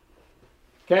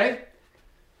 Okay?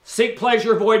 Seek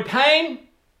pleasure, avoid pain,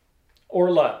 or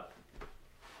love.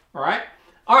 All right?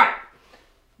 All right.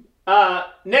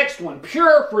 Next one,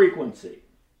 pure frequency.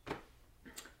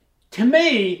 To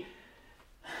me,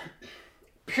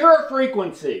 pure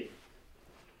frequency,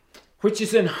 which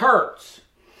is in hertz,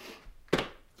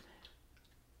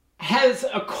 has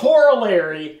a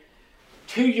corollary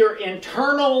to your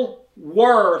internal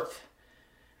worth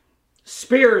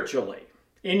spiritually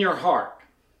in your heart.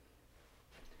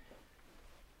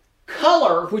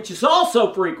 Color, which is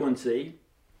also frequency,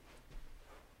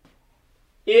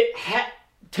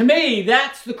 to me,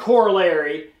 that's the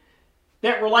corollary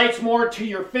that relates more to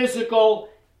your physical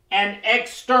and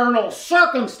external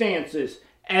circumstances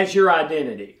as your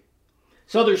identity.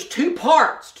 So there's 2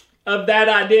 parts of that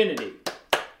identity.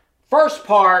 First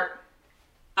part,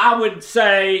 I would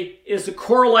say, is a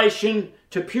correlation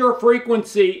to pure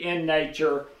frequency in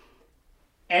nature,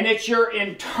 and it's your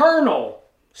internal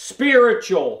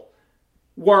spiritual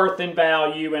worth and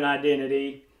value and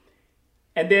identity.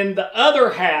 And then the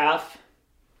other half,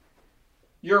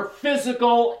 your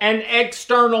physical and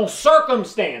external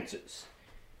circumstances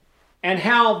and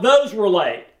how those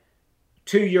relate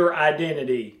to your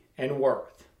identity and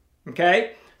worth.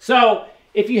 Okay? So,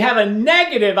 if you have a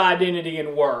negative identity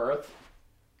and worth,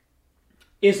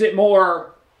 is it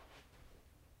more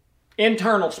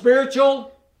internal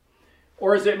spiritual,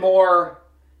 or is it more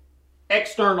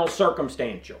external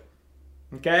circumstantial?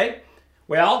 Okay?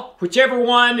 Well, whichever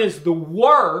one is the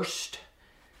worst,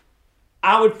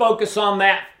 I would focus on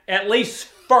that at least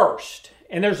first.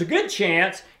 And there's a good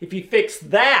chance if you fix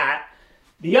that,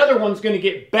 the other one's going to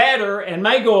get better and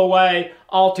may go away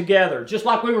altogether. Just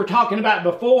like we were talking about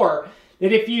before,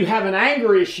 that if you have an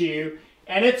anger issue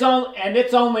and it's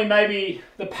only maybe,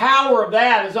 the power of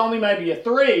that is only maybe a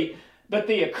 3, but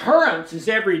the occurrence is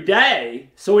every day,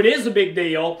 so it is a big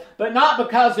deal, but not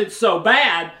because it's so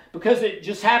bad, because it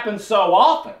just happens so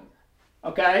often.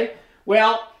 Okay?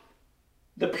 Well,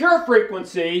 the pure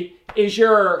frequency is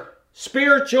your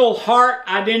spiritual heart,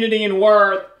 identity, and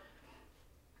worth,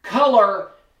 color,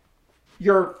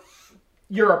 your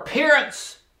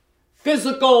appearance,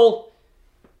 physical,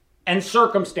 and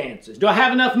circumstances. Do I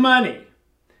have enough money?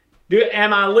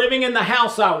 Am I living in the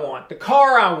house I want, the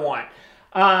car I want?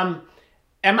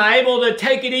 Am I able to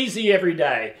take it easy every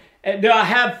day? Do I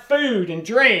have food and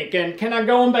drink? And can I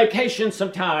go on vacation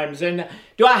sometimes? And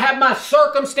do I have my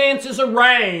circumstances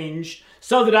arranged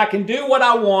so that I can do what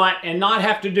I want and not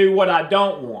have to do what I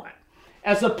don't want?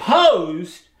 As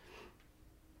opposed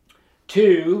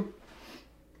to,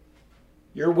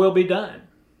 your will be done.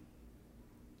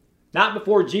 Not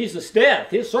before Jesus' death.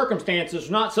 His circumstances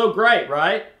are not so great,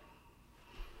 right?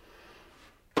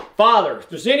 Father, if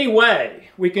there's any way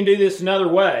we can do this another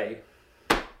way.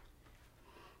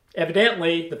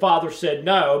 Evidently, the Father said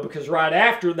no, because right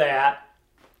after that,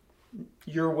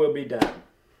 your will be done,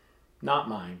 not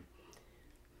mine.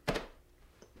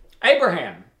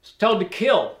 Abraham was told to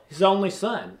kill his only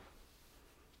son.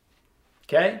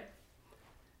 Okay?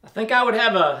 I think I would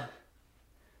have a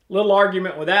little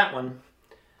argument with that one.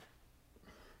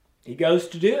 He goes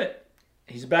to do it.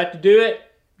 He's about to do it.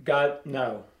 God,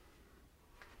 no.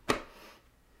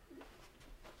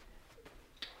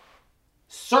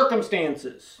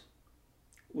 Circumstances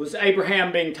was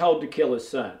Abraham being told to kill his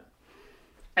son.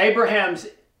 Abraham's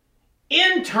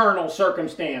internal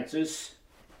circumstances,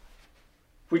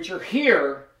 which are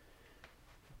here,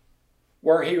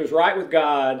 where he was right with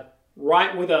God,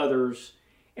 right with others,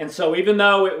 and so even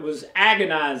though it was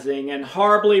agonizing and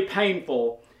horribly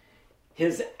painful,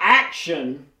 his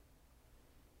action,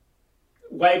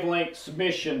 wavelength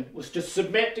submission, was to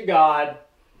submit to God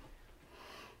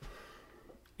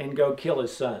and go kill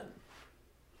his son.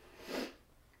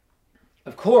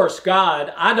 Of course,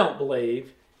 God, I don't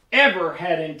believe, ever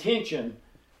had intention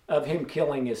of him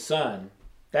killing his son.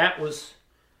 That was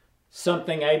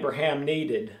something Abraham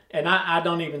needed. And I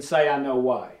don't even say I know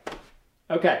why.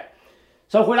 Okay.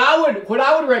 So what I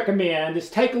would recommend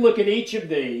is take a look at each of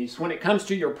these when it comes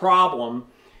to your problem.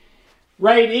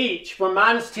 Rate each from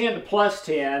 -10 to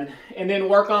 +10, and then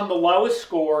work on the lowest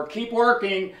score. Keep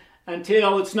working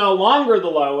until it's no longer the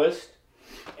lowest,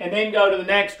 and then go to the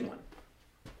next one.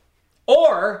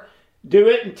 Or do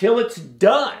it until it's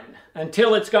done,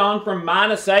 until it's gone from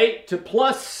 -8 to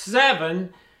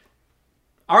 +7.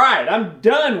 All right, I'm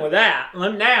done with that.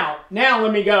 Now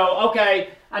let me go, okay,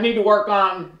 I need to work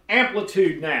on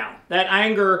amplitude now. That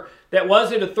anger that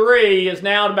was at a 3 is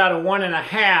now at about a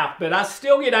 1.5, but I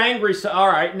still get angry, so all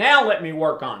right, now let me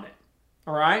work on it.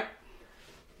 All right?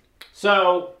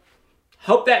 So,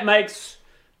 hope that makes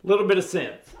a little bit of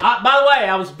sense. By the way,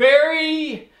 I was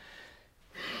very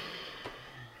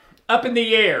up in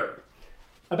the air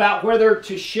about whether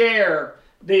to share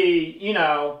the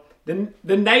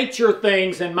nature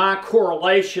things and my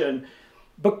correlation,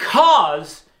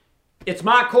 because it's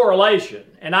my correlation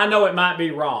and I know it might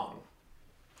be wrong.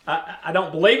 I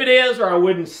don't believe it is, or I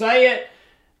wouldn't say it,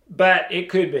 but it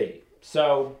could be.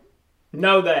 So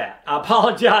know that. I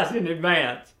apologize in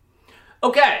advance.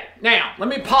 Okay, now let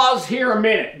me pause here a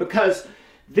minute, because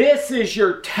this is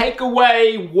your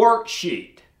takeaway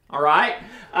worksheet. All right?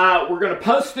 We're going to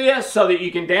post this so that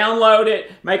you can download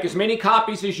it, make as many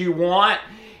copies as you want,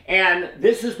 and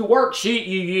this is the worksheet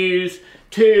you use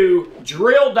to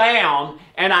drill down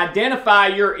and identify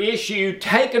your issue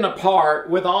taken apart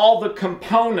with all the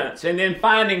components, and then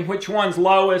finding which one's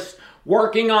lowest,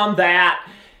 working on that,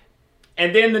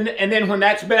 and then when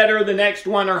that's better, the next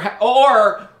one,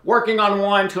 or working on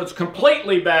one till it's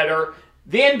completely better,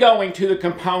 then going to the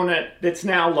component that's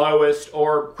now lowest,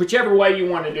 or whichever way you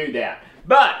want to do that.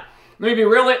 But let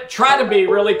me try to be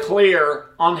really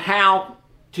clear on how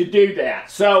to do that.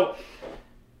 So,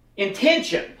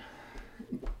 intention.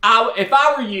 If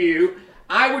I were you,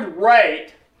 I would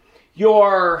rate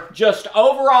your just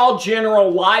overall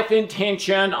general life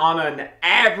intention on an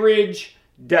average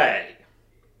day.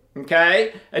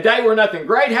 Okay? A day where nothing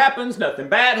great happens, nothing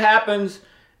bad happens,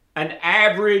 an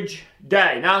average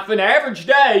day. Now, if an average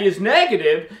day is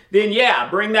negative, then yeah,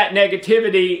 bring that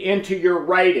negativity into your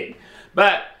rating.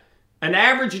 But an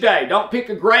average day, don't pick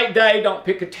a great day, don't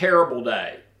pick a terrible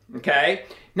day. Okay?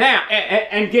 Now,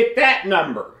 and get that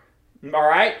number. All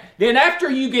right? Then after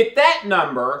you get that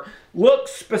number, look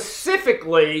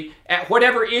specifically at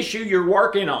whatever issue you're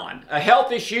working on. A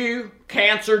health issue,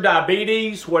 cancer,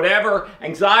 diabetes, whatever,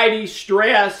 anxiety,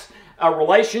 stress, a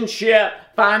relationship,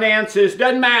 finances,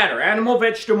 doesn't matter. Animal,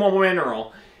 vegetable,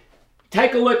 mineral.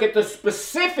 take a look at the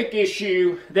specific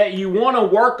issue that you want to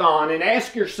work on and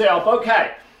ask yourself,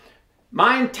 okay,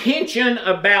 my intention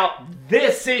about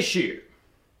this issue,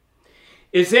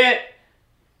 is it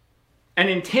an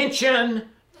intention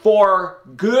for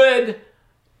good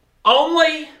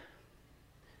only,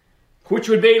 which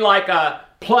would be like a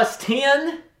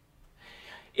 +10?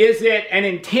 Is it an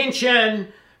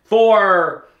intention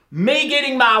for me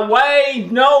getting my way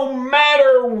no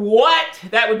matter what?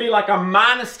 That would be like a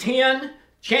 -10.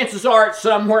 Chances are it's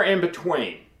somewhere in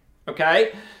between.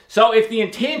 Okay? So if the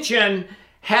intention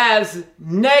has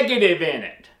negative in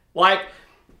it, like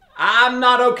I'm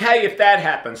not okay if that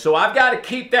happens, so I've got to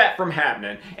keep that from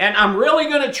happening, and I'm really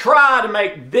going to try to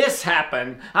make this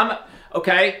happen.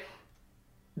 Okay?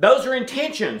 Those are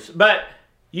intentions, but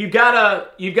you've got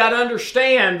to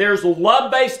understand there's a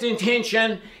love-based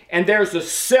intention and there's a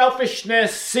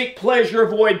selfishness, seek pleasure,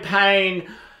 avoid pain,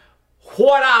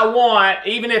 what I want,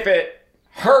 even if it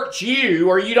hurts you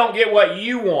or you don't get what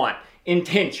you want,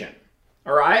 intention.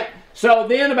 All right? So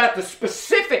then about the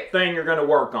specific thing you're going to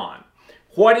work on.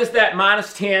 What is that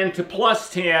 -10 to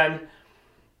 +10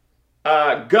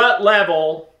 gut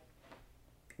level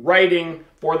rating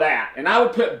for that? And I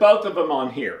would put both of them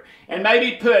on here. And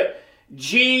maybe put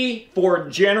G for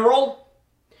general.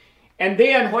 And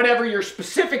then whatever your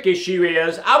specific issue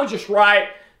is, I would just write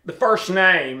the first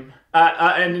name.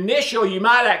 An initial, you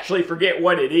might actually forget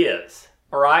what it is.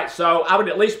 All right? So I would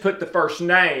at least put the first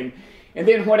name. And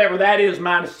then whatever that is,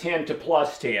 -10 to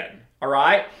 +10. All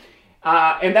right?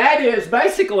 And that is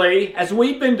basically, as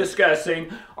we've been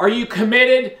discussing, are you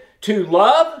committed to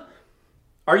love?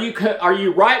 Are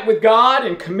you right with God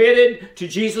and committed to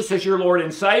Jesus as your Lord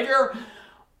and Savior?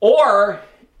 Or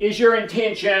is your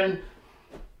intention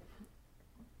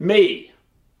me?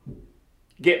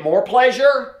 Get more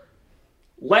pleasure,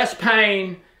 less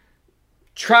pain,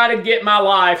 try to get my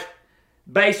life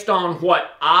based on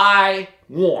what I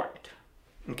want.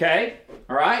 Okay?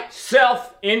 All right?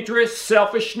 Self-interest,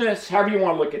 selfishness, however you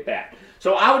want to look at that.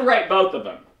 So I would rate both of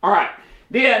them. All right.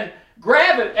 Then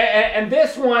gravity, and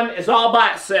this one is all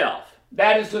by itself.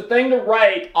 That is the thing to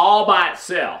rate all by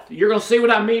itself. You're going to see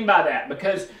what I mean by that,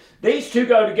 because these two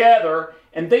go together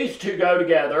and these two go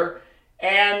together,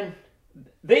 and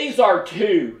these are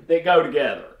two that go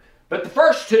together. But the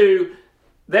first two,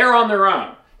 they're on their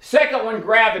own. Second one,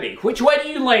 gravity. Which way do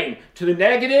you lean? To the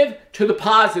negative, to the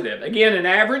positive? Again, an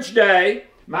average day,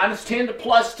 -10 to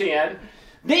 +10.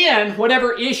 Then,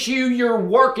 whatever issue you're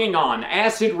working on,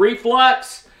 acid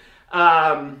reflux,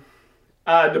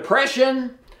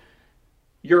 depression,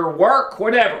 your work,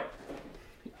 whatever.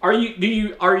 Do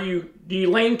you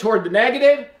lean toward the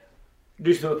negative?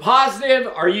 Do to the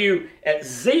positive? Are you at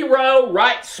 0,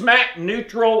 right smack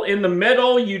neutral in the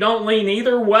middle? You don't lean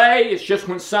either way. It's just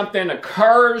when something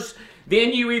occurs,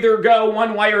 then you either go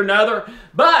one way or another.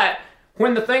 But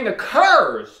when the thing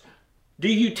occurs, do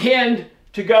you tend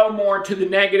to go more to the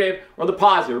negative or the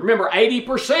positive? Remember,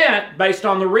 80%, based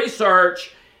on the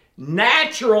research,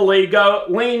 naturally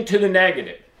lean to the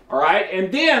negative. All right?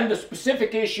 And then the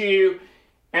specific issue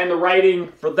and the rating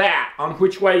for that, on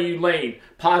which way you lean,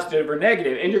 positive or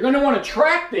negative. And you're going to want to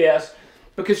track this,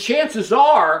 because chances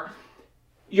are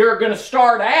you're going to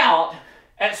start out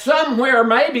at somewhere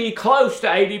maybe close to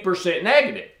 80%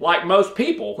 negative, like most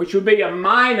people, which would be a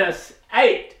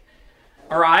 -8.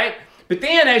 All right? But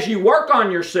then as you work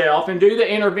on yourself and do the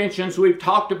interventions we've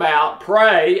talked about,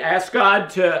 pray, ask God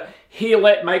to heal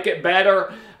it, make it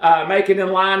better, make it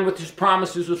in line with His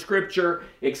promises of Scripture,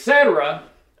 etc.,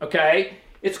 okay,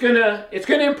 it's gonna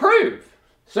improve.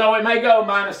 So it may go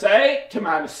 -8 to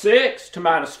 -6 to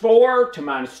 -4 to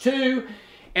 -2,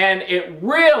 and it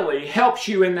really helps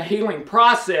you in the healing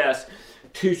process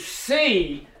to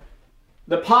see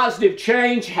the positive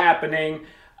change happening,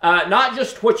 not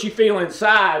just what you feel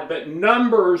inside, but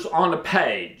numbers on a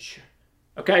page.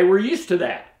 Okay, we're used to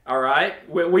that, all right?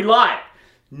 We like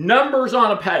numbers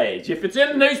on a page. If it's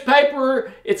in the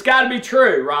newspaper, it's got to be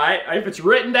true, right? If it's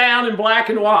written down in black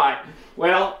and white,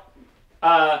 well,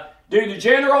 do the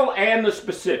general and the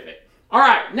specific. All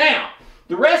right, now,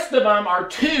 the rest of them are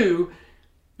two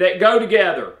that go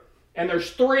together, and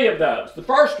there's 3 of those. The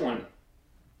first one,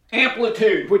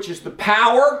 amplitude, which is the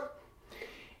power,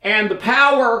 and the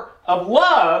power of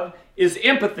love is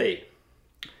empathy.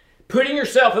 Putting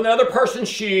yourself in the other person's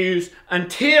shoes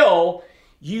until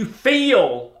you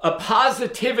feel a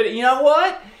positivity. You know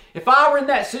what? If I were in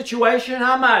that situation,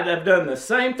 I might have done the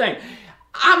same thing.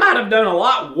 I might have done a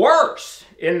lot worse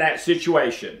in that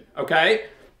situation, okay?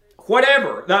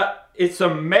 Whatever. It's a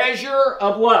measure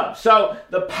of love. So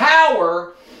the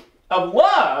power of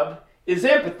love is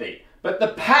empathy. But the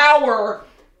power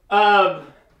of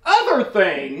other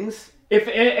things,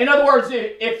 in other words,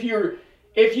 if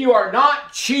you are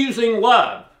not choosing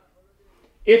love,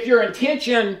 if your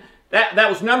intention, that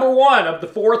was number one of the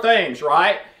four things,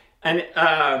 right? And it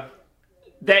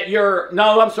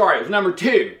was number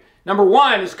two. Number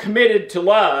one is committed to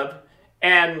love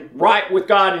and right with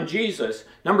God and Jesus.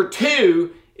 Number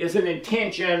two is an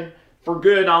intention for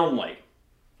good only.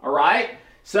 All right?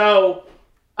 So,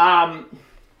 the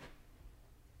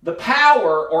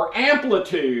power or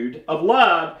amplitude of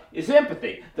love is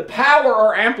empathy. The power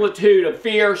or amplitude of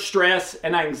fear, stress,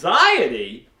 and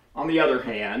anxiety, on the other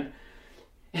hand,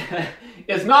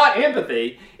 is not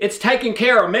empathy. It's taking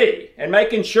care of me and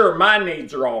making sure my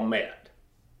needs are all met.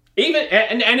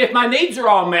 And if my needs are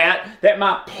all met, that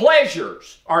my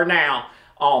pleasures are now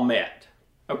all met.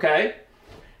 Okay?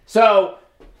 So,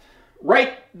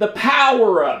 rate the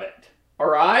power of it. All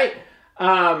right?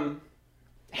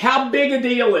 How big a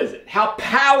deal is it? How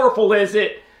powerful is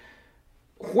it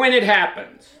when it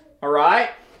happens? All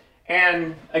right?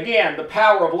 And again, the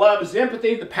power of love is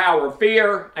empathy, the power of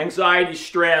fear, anxiety,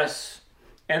 stress,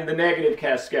 and the negative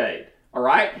cascade. All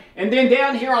right? And then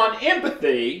down here on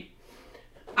empathy,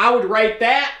 I would rate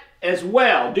that as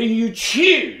well. Do you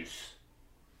choose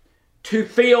to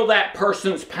feel that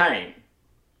person's pain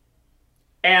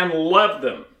and love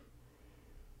them?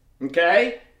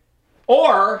 Okay?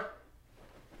 Or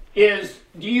do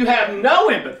you have no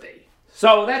empathy?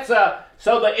 So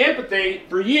the empathy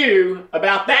for you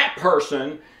about that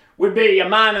person would be a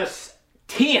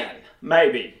 -10,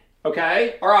 maybe.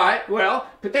 Okay? All right, well,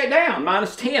 put that down,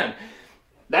 -10.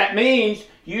 That means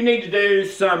you need to do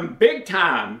some big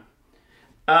time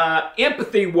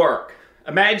empathy work.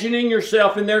 Imagining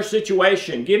yourself in their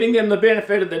situation, giving them the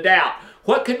benefit of the doubt.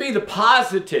 What could be the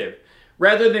positive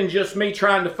rather than just me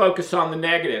trying to focus on the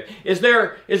negative? Is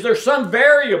there some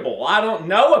variable I don't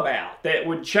know about that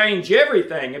would change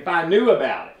everything if I knew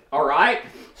about it? All right?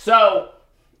 So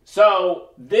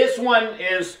this one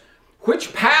is,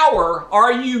 which power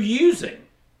are you using?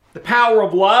 The power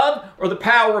of love or the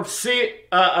power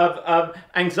of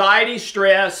anxiety,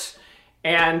 stress,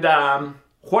 and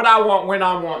what I want when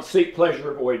I want, seek pleasure,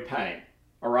 avoid pain.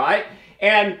 All right?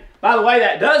 And by the way,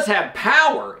 that does have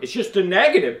power. It's just a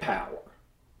negative power.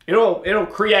 It'll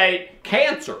create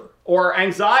cancer or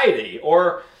anxiety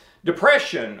or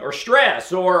depression or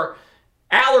stress or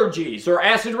allergies or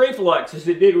acid reflux, as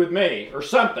it did with me, or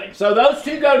something. So those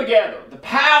two go together. The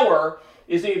power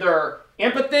is either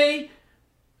empathy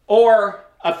or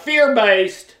a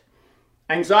fear-based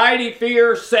anxiety,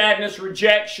 fear, sadness,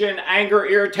 rejection, anger,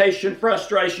 irritation,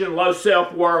 frustration, low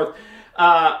self-worth,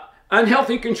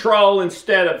 unhealthy control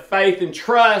instead of faith and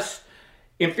trust,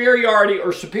 inferiority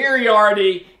or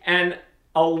superiority, and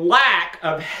a lack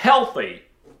of healthy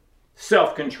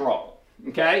self-control.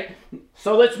 Okay?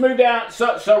 So let's move down.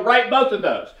 So rate both of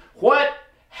those. What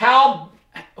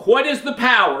is the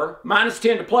power,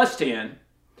 -10 to +10?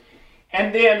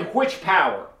 And then which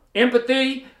power?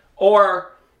 Empathy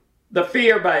or the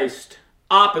fear-based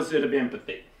opposite of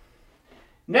empathy?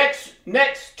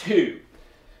 Next two.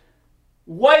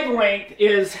 Wavelength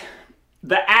is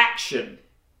the action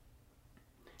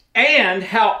and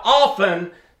how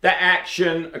often the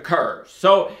action occurs.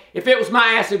 So if it was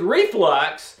my acid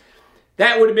reflux,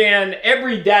 that would have been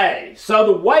every day. So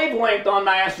the wavelength on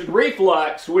my acid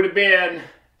reflux would have been,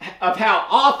 of how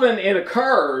often it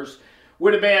occurs,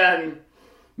 would have been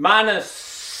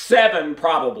 -7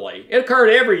 probably. It occurred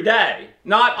every day.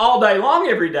 Not all day long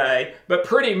every day, but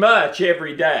pretty much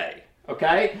every day.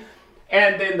 Okay?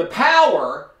 And then the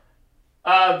power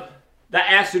of the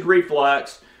acid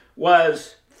reflux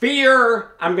was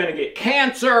fear, I'm going to get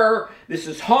cancer, this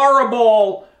is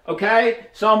horrible, okay?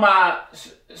 So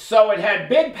it had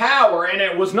big power, and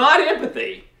it was not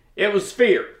empathy, it was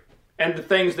fear and the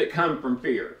things that come from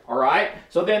fear, all right?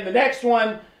 So then the next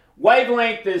one,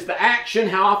 wavelength is the action,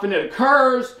 how often it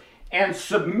occurs, and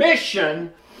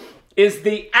submission is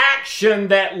the action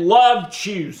that love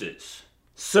chooses.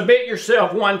 Submit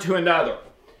yourself one to another.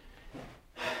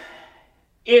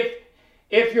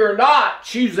 If you're not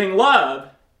choosing love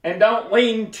and don't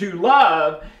lean to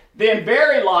love, then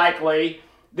very likely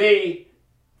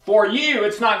for you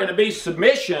it's not going to be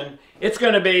submission. It's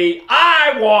going to be,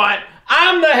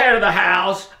 I'm the head of the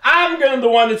house. I'm going to be the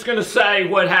one that's going to say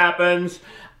what happens.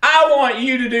 I want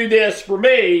you to do this for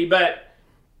me, but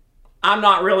I'm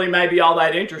not really maybe all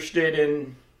that interested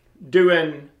in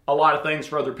doing a lot of things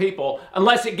for other people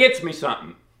unless it gets me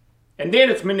something. And then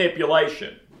it's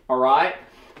manipulation, all right?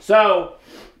 So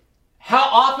how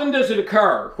often does it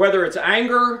occur? Whether it's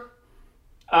anger,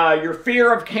 your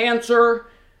fear of cancer,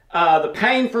 the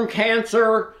pain from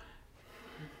cancer,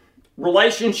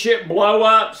 relationship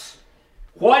blow-ups.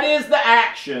 What is the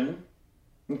action,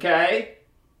 okay?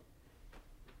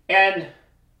 And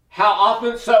how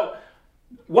often? So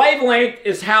wavelength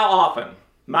is how often,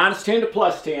 -10 to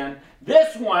 +10.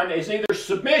 This one is either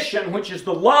submission, which is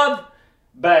the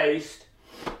love-based,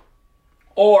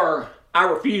 or I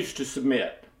refuse to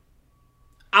submit.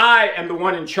 I am the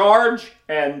one in charge,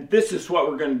 and this is what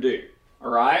we're going to do,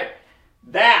 all right?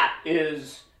 That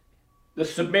is the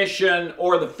submission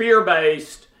or the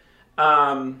fear-based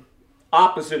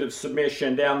opposite of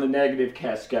submission down the negative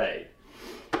cascade.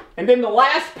 And then the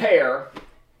last pair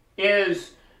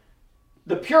is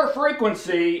the pure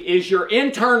frequency is your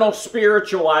internal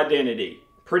spiritual identity,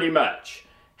 pretty much.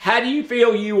 How do you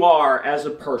feel you are as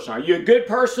a person? Are you a good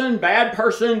person, bad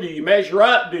person? Do you measure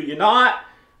up? Do you not?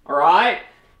 All right?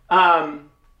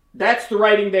 That's the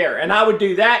rating there. And I would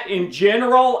do that in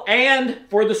general and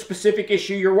for the specific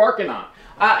issue you're working on.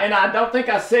 And I don't think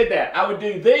I said that. I would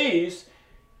do these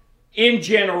in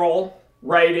general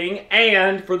rating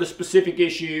and for the specific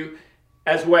issue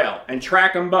as well, and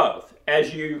track them both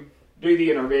as you do the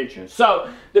intervention. So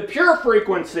the pure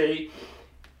frequency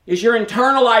is your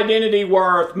internal identity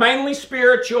worth, mainly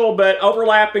spiritual but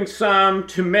overlapping some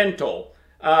to mental.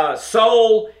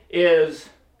 Soul is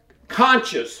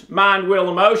conscious, mind, will,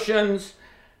 emotions,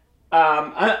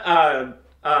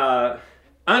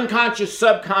 unconscious,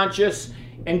 subconscious,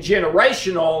 and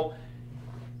generational,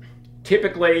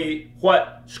 typically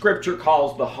what Scripture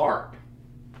calls the heart,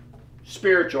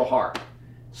 spiritual heart.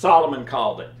 Solomon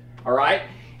called it, all right?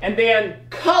 And then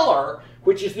color,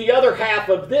 which is the other half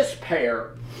of this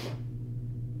pair,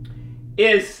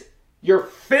 is your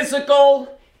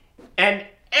physical and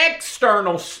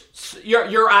external,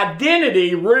 your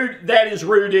identity that is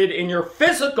rooted in your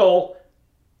physical,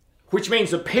 which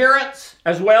means appearance,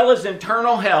 as well as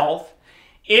internal health,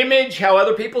 image, how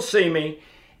other people see me,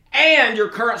 and your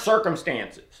current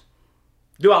circumstances.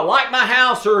 Do I like my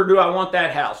house or do I want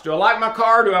that house? Do I like my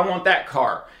car or do I want that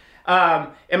car?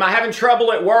 Am I having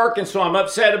trouble at work and so I'm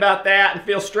upset about that and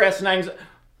feel stress and anxiety?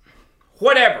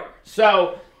 Whatever.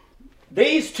 So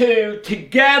these two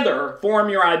together form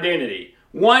your identity.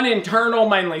 One internal,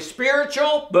 mainly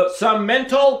spiritual, but some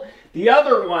mental. The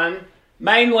other one,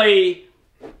 mainly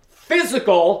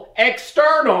physical,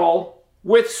 external,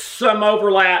 with some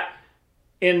overlap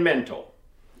in mental.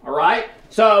 All right?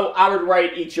 So I would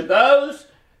rate each of those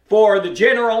for the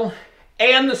general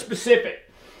and the specific.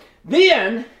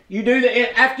 Then you do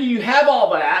after you have all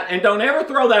that, and don't ever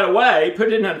throw that away,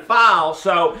 put it in a file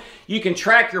so you can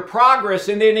track your progress,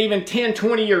 and then even 10,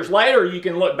 20 years later, you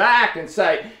can look back and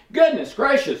say, goodness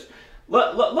gracious,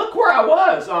 look where I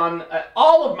was on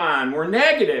all of mine were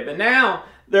negative, and now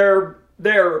they're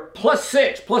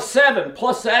 +6, +7,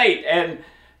 +8,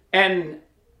 and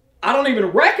I don't even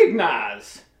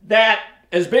recognize that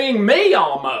as being me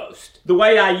almost, the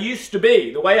way I used to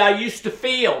be, the way I used to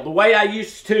feel, the way I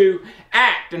used to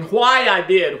act, and why I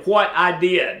did what I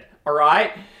did, all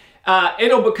right?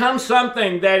 It'll become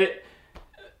something that it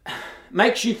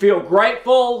makes you feel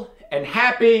grateful and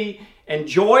happy and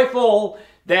joyful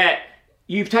that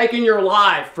you've taken your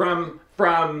life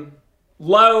from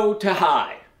low to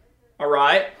high, all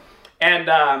right?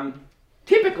 And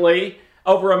typically,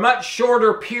 over a much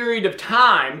shorter period of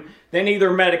time than either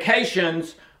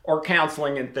medications or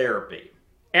counseling and therapy.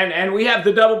 And we have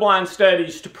the double-blind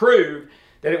studies to prove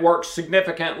that it works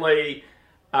significantly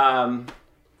for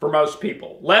most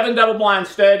people. 11 double-blind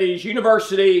studies,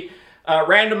 university,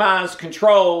 randomized,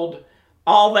 controlled,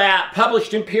 all that,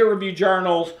 published in peer-reviewed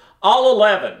journals, all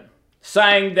 11,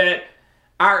 saying that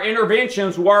our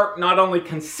interventions work not only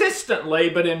consistently,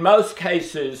 but in most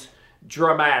cases,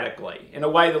 dramatically, in a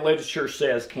way the literature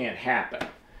says can't happen.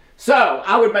 So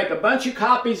I would make a bunch of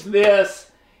copies of this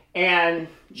and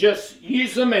just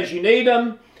use them as you need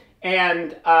them.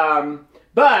 And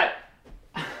but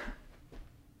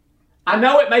I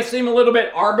know it may seem a little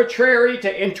bit arbitrary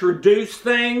to introduce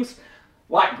things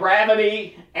like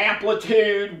gravity,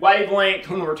 amplitude, wavelength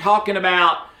when we're talking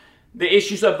about the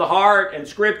issues of the heart and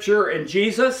Scripture and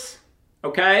Jesus,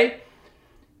 okay?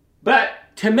 But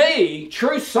to me,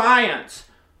 true science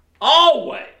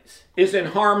always is in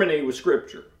harmony with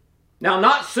Scripture. Now,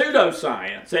 not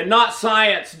pseudoscience and not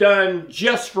science done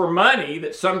just for money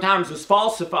that sometimes is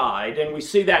falsified, and we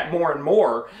see that more and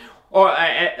more, or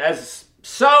as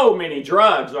so many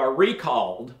drugs are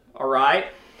recalled, all right?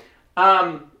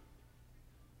 But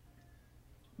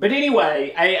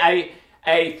anyway,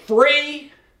 a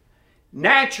free,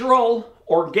 natural,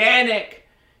 organic,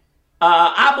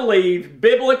 I believe,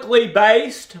 biblically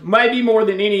based, maybe more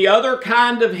than any other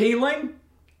kind of healing.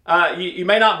 You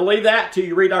may not believe that till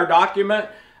you read our document.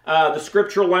 the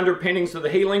scriptural underpinnings of the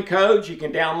healing codes. You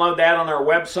can download that on our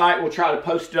website. We'll try to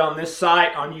post it on this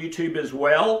site, on YouTube as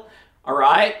well. All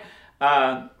right?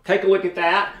 Take a look at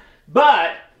that.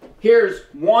 But here's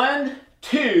 1,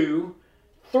 2,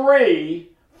 3,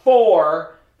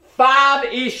 4, 5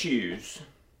 issues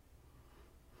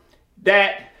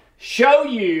that show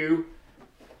you,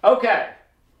 okay,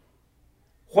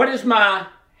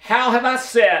 how have I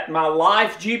set my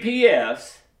life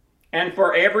GPS, and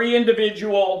for every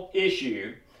individual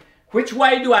issue, which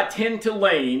way do I tend to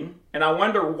lean, and I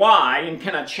wonder why, and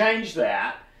can I change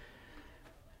that?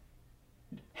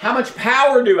 How much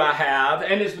power do I have,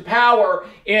 and is the power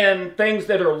in things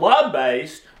that are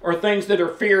love-based or things that are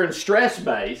fear and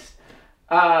stress-based?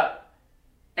 Am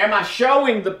I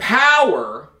showing the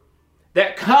power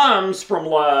that comes from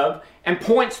love and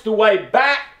points the way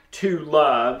back to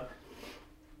love,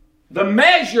 the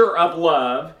measure of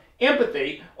love,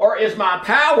 empathy, or is my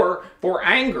power for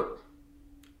anger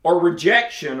or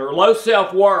rejection or low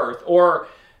self-worth or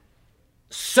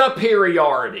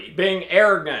superiority, being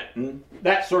arrogant and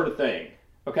that sort of thing,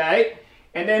 okay?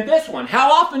 And then this one,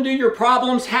 how often do your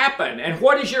problems happen and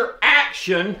what is your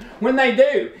action when they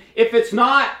do? If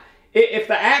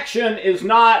the action is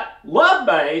not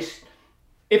love-based,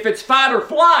 if it's fight or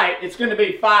flight, it's going to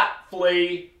be fight,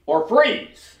 flee, or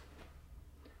freeze.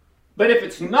 But if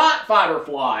it's not fight or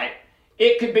flight,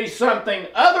 it could be something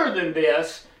other than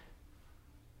this,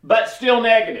 but still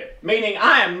negative. Meaning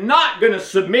I am not going to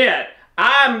submit.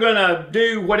 I'm going to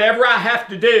do whatever I have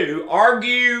to do.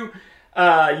 Argue,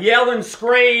 yell and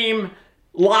scream,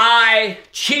 lie,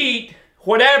 cheat,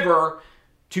 whatever,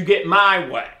 to get my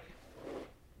way.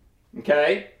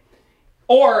 Okay?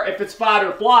 Or if it's fight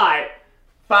or flight,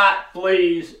 fight,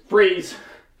 freeze,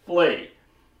 flee.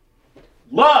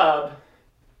 Love,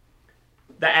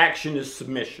 the action is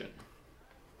submission.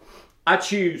 I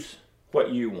choose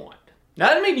what you want. Now,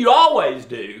 that doesn't mean you always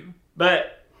do,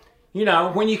 but,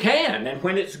 when you can and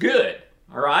when it's good.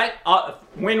 All right?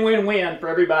 Win-win-win for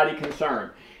everybody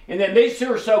concerned. And then these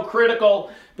two are so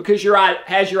critical because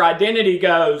as your identity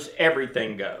goes,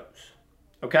 everything goes.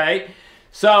 Okay?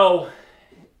 So,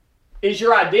 is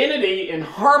your identity in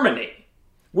harmony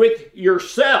with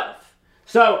yourself?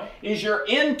 So, is your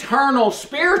internal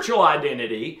spiritual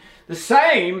identity the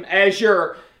same as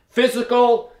your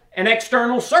physical and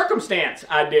external circumstance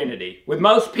identity? With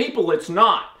most people, it's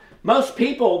not. Most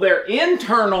people, their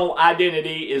internal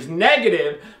identity is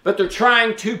negative, but they're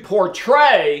trying to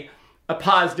portray a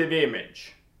positive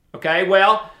image. Okay,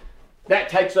 well, that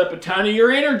takes up a ton of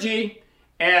your energy,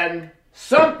 and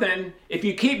if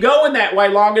you keep going that way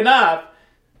long enough,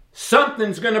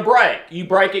 something's going to break. You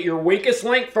break at your weakest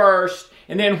link first,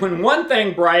 and then when one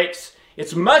thing breaks,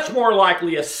 it's much more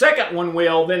likely a second one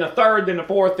will, then a third, then a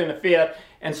fourth, then a fifth,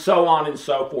 and so on and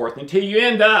so forth, until you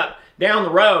end up down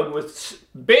the road with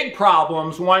big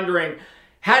problems wondering,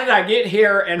 how did I get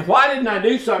here, and why didn't I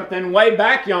do something way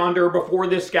back yonder before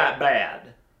this got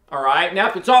bad? All right? Now,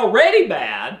 if it's already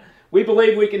bad, we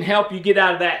believe we can help you get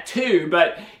out of that too,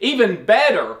 but even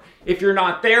better if you're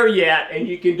not there yet and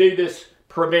you can do this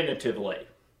preventatively,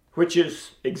 which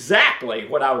is exactly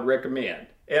what I would recommend.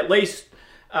 At least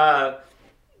a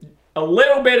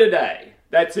little bit a day.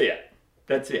 That's it.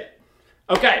 That's it.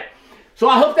 Okay, so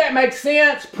I hope that makes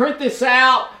sense. Print this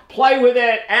out, play with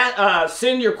it,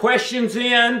 send your questions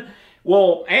in.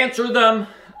 We'll answer them.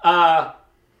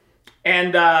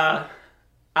 And I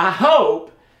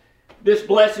hope this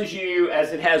blesses you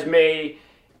as it has me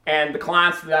and the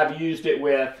clients that I've used it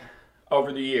with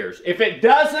over the years. If it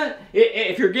doesn't,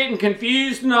 if you're getting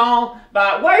confused and all,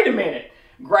 but wait a minute,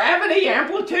 gravity,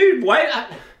 amplitude,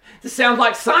 this sounds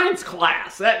like science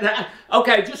class.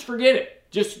 Okay, just forget it.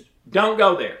 Just don't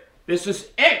go there. This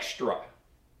is extra,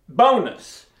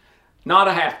 bonus, not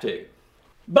a have to.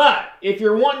 But if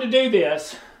you're wanting to do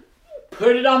this,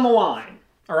 put it on the line,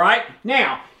 all right?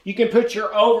 Now, you can put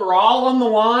your overall on the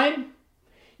line.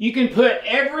 You can put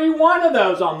every one of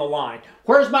those on the line.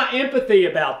 Where's my empathy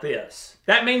about this?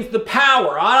 That means the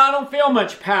power. I don't feel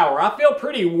much power. I feel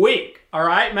pretty weak, all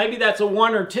right? Maybe that's a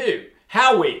 1 or 2.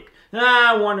 How weak? 1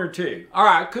 or 2. All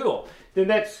right, cool. Then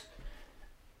that's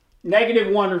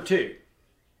negative 1 or 2.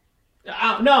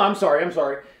 No, I'm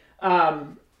sorry.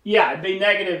 Yeah, it'd be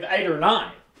negative 8 or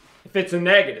 9 if it's a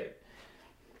negative.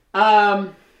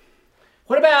 What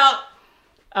about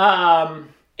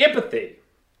empathy?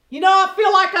 I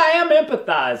feel like I am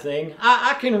empathizing.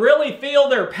 I can really feel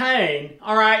their pain.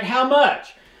 All right, how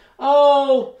much?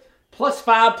 Oh,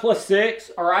 +5,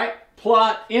 +6. All right,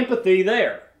 plot empathy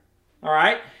there. All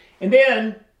right, and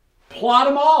then plot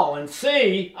them all and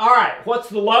see, all right, what's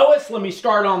the lowest? Let me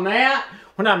start on that.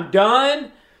 When I'm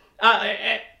done,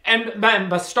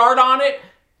 And start on it.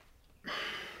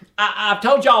 I've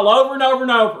told y'all over and over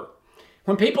and over.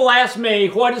 When people ask me,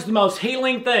 what is the most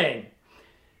healing thing?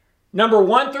 Number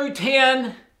 1 through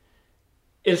 10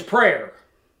 is prayer.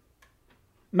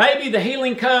 Maybe the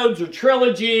Healing Codes or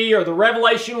Trilogy or the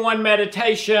Revelation 1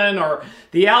 Meditation or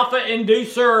the Alpha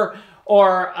Inducer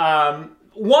or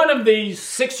one of these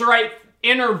 6 or 8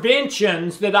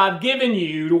 interventions that I've given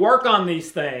you to work on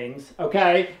these things,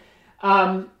 okay?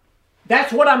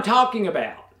 That's what I'm talking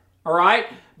about, all right?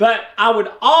 But I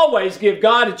would always give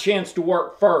God a chance to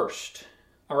work first,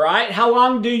 all right? How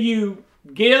long do you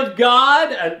give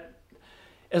God?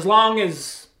 As long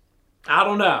as, I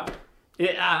don't know.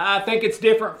 I think it's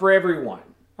different for everyone,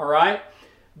 all right?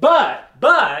 But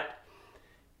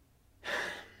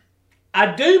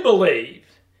I do believe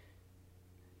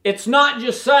it's not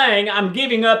just saying I'm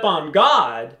giving up on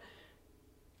God.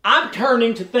 I'm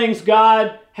turning to things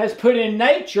God has put in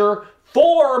nature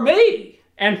for me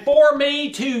and for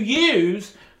me to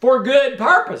use for good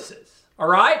purposes, all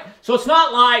right? So it's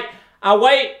not like I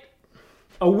wait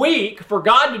a week for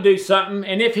God to do something,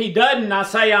 and if he doesn't, I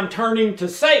say I'm turning to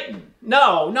Satan.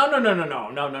 No.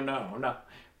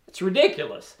 It's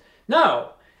ridiculous.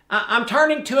 No, I'm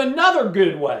turning to another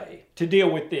good way to deal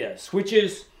with this, which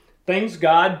is things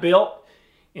God built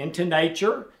into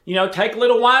nature. You know, take a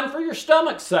little wine for your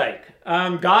stomach's sake.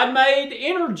 God made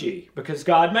energy because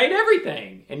God made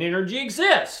everything, and energy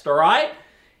exists, all right?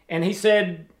 And he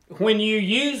said, when you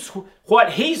use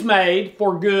what he's made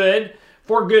for good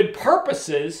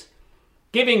purposes,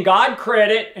 giving God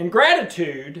credit and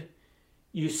gratitude,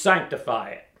 you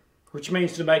sanctify it, which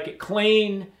means to make it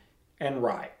clean and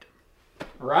right.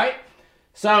 All right?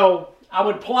 So I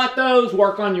would plot those,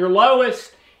 work on your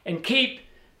lowest, and keep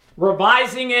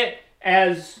revising it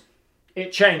as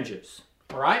it changes.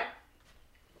 All right?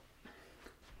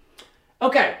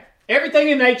 Okay, everything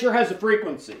in nature has a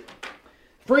frequency.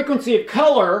 Frequency of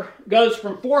color goes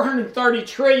from 430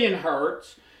 trillion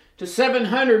hertz to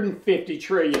 750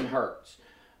 trillion hertz.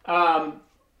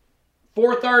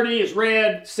 430 is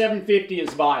red, 750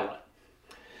 is violet.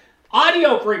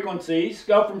 Audio frequencies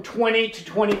go from 20 to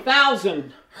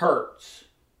 20,000 hertz.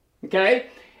 Okay?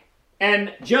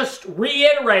 And just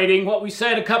reiterating what we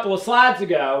said a couple of slides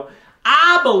ago,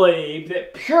 I believe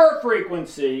that pure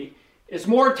frequency is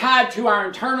more tied to our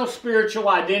internal spiritual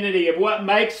identity of what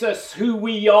makes us who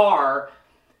we are,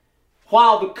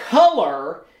 while the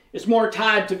color is more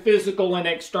tied to physical and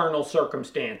external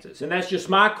circumstances. And that's just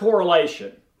my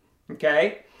correlation.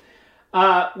 Okay?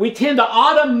 We tend to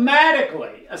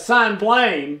automatically assign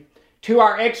blame to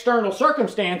our external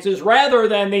circumstances rather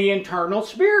than the internal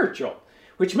spiritual,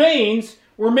 which means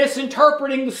we're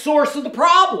misinterpreting the source of the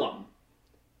problem.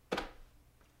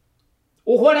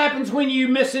 Well, what happens when you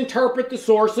misinterpret the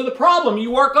source of the problem?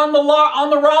 You work on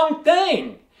the wrong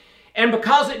thing. And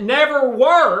because it never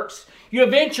works, you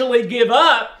eventually give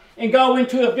up and go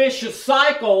into a vicious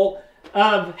cycle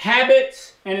of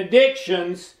habits and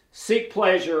addictions, seek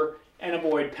pleasure, and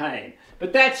avoid pain.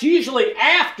 But that's usually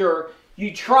after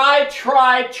you try,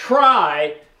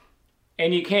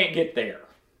 and you can't get there.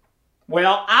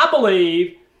 Well, I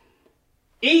believe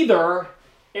either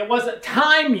it wasn't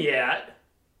time yet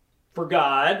for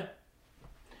God,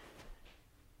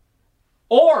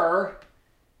 or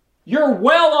you're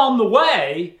well on the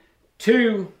way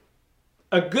to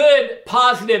a good,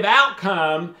 positive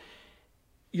outcome.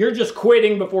 You're just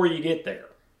quitting before you get there.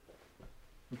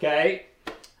 Okay?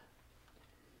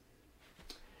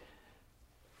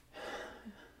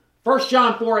 1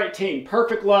 John 4:18,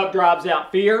 perfect love drives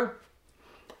out fear.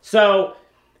 So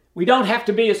we don't have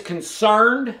to be as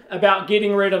concerned about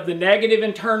getting rid of the negative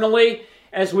internally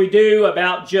as we do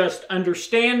about just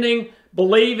understanding,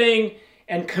 believing,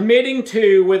 and committing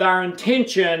to, with our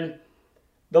intention,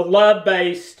 the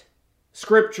love-based,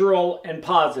 scriptural, and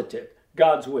positive,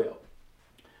 God's will.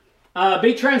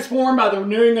 Be transformed by the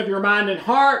renewing of your mind and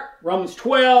heart, Romans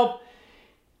 12.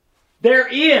 There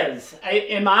is,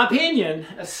 in my opinion,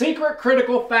 a secret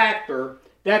critical factor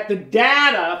that the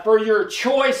data for your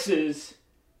choices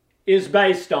is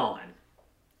based on.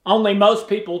 Only most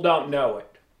people don't know it.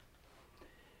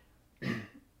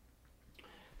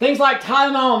 Things like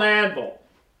Tylenol and Advil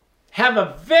have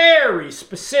a very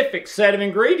specific set of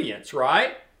ingredients,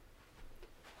 right?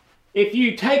 If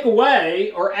you take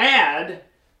away or add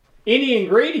any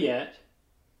ingredient,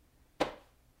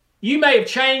 you may have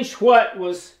changed what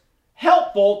was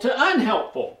helpful to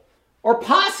unhelpful, or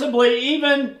possibly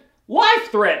even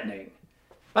life-threatening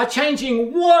by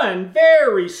changing one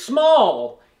very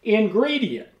small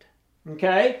ingredient,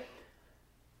 okay?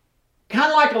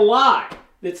 Kind of like a lie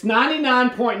that's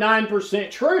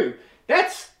 99.9% true.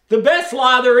 That's the best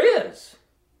lie there is.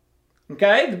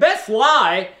 Okay? The best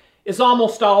lie is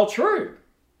almost all true.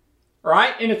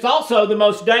 Right? And it's also the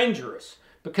most dangerous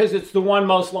because it's the one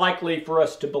most likely for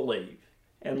us to believe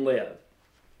and live.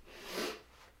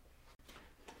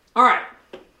 All right.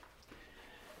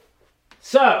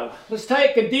 So, let's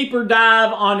take a deeper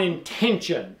dive on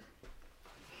intention.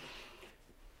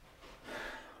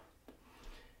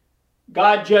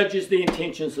 God judges the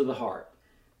intentions of the heart.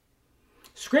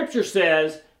 Scripture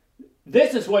says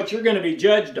this is what you're going to be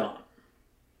judged on.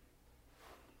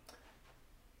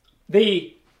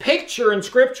 The picture in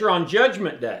Scripture on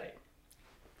Judgment Day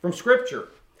from Scripture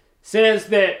says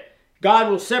that God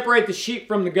will separate the sheep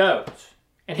from the goats.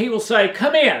 And He will say,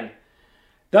 come in.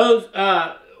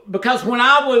 Because when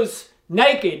I was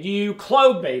naked, you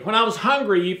clothed me. When I was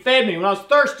hungry, you fed me. When I was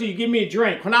thirsty, you gave me a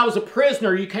drink. When I was a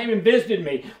prisoner, you came and visited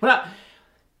me.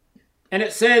 And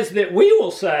it says that we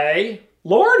will say,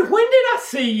 Lord, when did I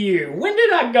see you? When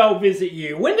did I go visit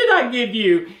you? When did I give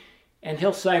you? And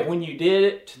He'll say, when you did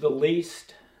it to the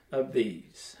least of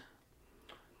these.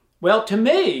 Well, to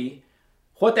me,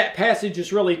 what that passage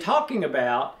is really talking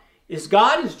about is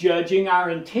God is judging our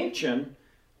intention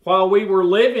while we were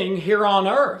living here on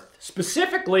earth,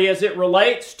 specifically as it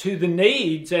relates to the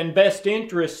needs and best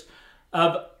interests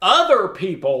of other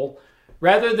people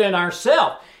rather than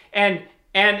ourselves. And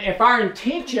if our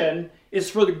intention is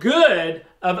for the good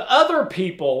of other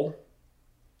people,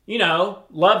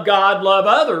 love God, love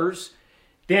others,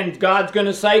 then God's going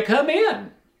to say, come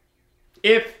in.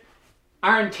 If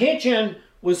our intention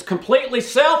was completely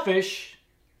selfish,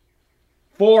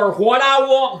 for what I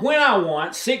want, when I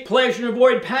want, seek pleasure and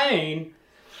avoid pain,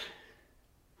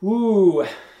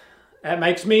 that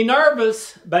makes me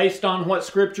nervous based on what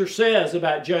Scripture says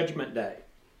about Judgment Day.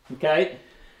 Okay?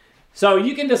 So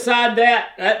you can decide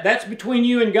that's between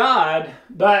you and God,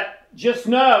 but just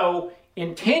know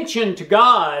intention to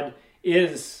God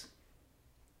is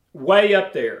way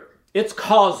up there. It's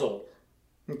causal,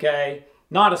 okay?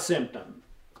 Not a symptom.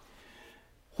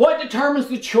 What determines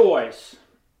the choice?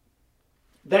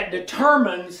 That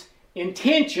determines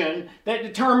intention, that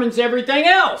determines everything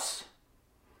else.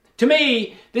 To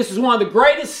me, this is one of the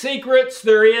greatest secrets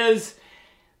there is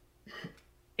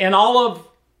in all of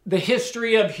the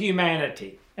history of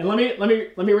humanity. And let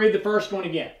me read the first one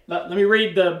again. Let me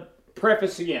read the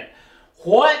preface again.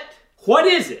 What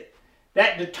is it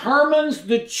that determines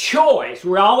the choice?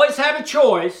 We always have a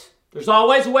choice. There's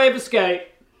always a way of escape.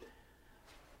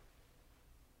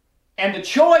 And the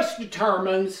choice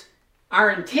determines our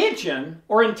intention,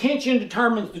 or intention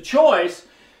determines the choice,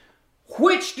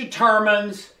 which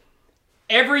determines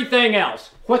everything else.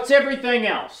 What's everything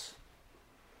else?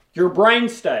 Your brain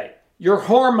state, your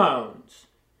hormones,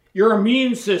 your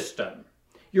immune system,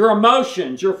 your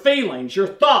emotions, your feelings, your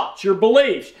thoughts, your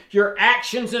beliefs, your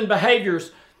actions and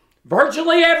behaviors,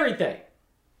 virtually everything.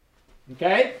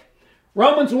 Okay?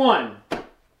 Romans 1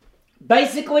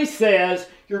 basically says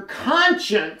your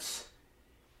conscience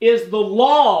is the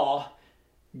law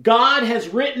God has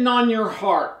written on your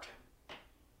heart.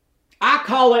 I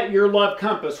call it your love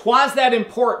compass. Why is that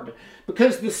important?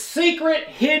 Because the secret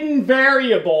hidden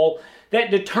variable that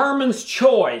determines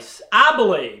choice, I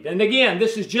believe, and again,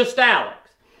 this is just Alex,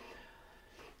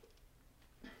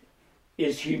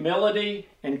 is humility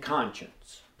and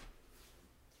conscience.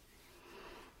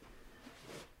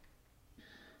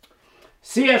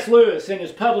 C.S. Lewis, in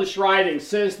his published writings,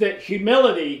 says that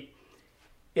humility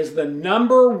is the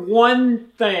number one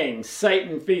thing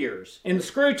Satan fears. In the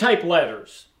Screwtape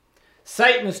Letters,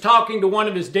 Satan is talking to one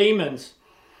of his demons,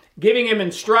 giving him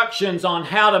instructions on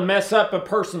how to mess up a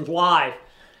person's life.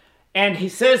 And he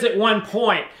says at one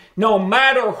point, no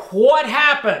matter what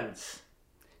happens,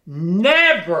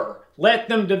 never let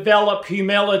them develop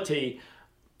humility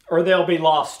or they'll be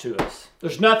lost to us.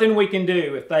 There's nothing we can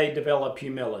do if they develop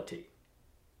humility.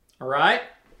 All right?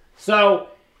 So,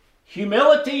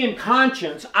 humility and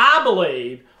conscience, I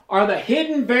believe, are the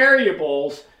hidden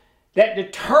variables that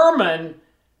determine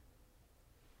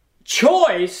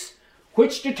choice,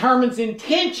 which determines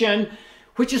intention,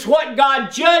 which is what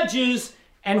God judges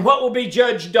and what will be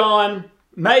judged on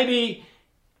maybe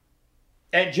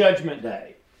at Judgment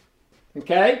Day.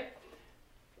 Okay?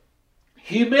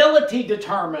 Humility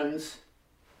determines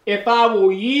if I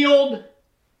will yield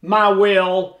my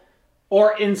will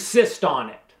or insist on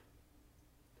it.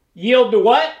 Yield to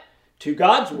what? To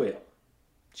God's will.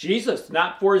 Jesus,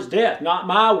 not for his death, not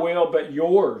my will, but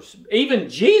yours. Even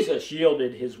Jesus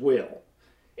yielded his will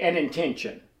and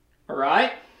intention. All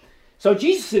right? So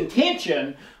Jesus'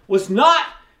 intention was not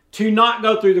to not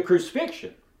go through the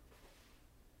crucifixion.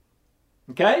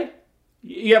 Okay?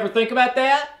 You ever think about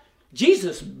that?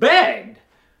 Jesus begged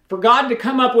for God to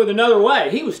come up with another way.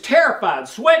 He was terrified,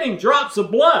 sweating drops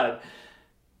of blood.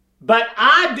 But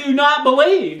I do not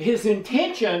believe his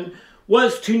intention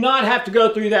was to not have to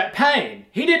go through that pain.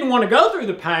 He didn't want to go through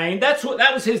the pain. That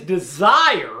was his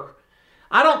desire.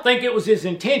 I don't think it was his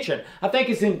intention. I think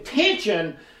his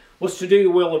intention was to do the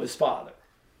will of his Father.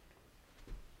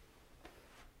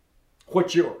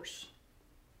 What's yours?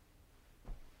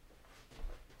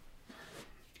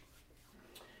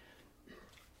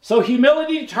 So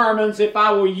humility determines if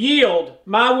I will yield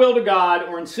my will to God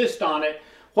or insist on it.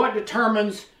 What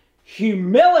determines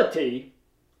humility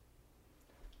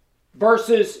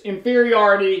versus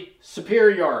inferiority,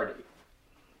 superiority?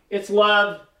 It's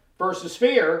love versus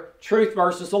fear, truth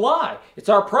versus a lie. It's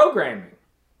our programming.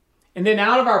 And then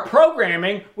out of our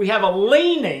programming, we have a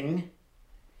leaning.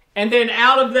 And then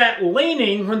out of that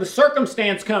leaning, when the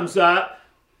circumstance comes up,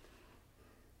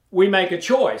 we make a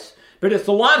choice. But it's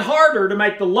a lot harder to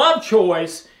make the love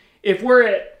choice if we're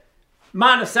at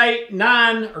 -8,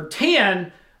 9, or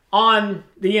 10 on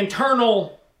the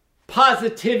internal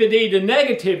positivity to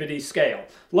negativity scale,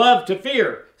 love to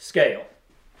fear scale.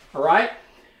 All right?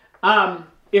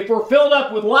 If we're filled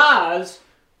up with lies,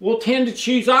 we'll tend to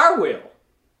choose our will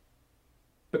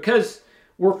because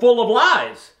we're full of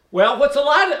lies. Well, what's a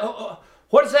lie?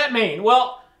 What does that mean?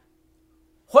 Well,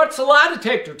 what's a lie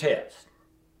detector test?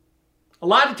 A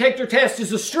lie detector test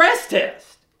is a stress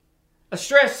test. A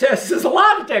stress test is a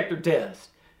lie detector test.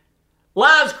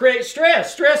 Lies create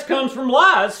stress. Stress comes from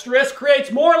lies. Stress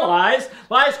creates more lies.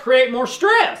 Lies create more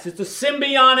stress. It's a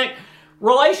symbiotic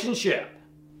relationship.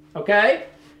 Okay?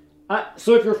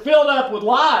 So if you're filled up with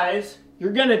lies,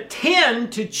 you're going to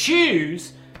tend to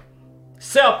choose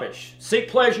selfish. Seek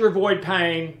pleasure, avoid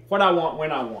pain, what I want,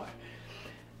 when I want.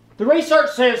 The research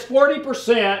says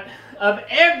 40% of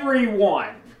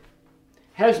everyone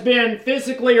has been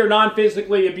physically or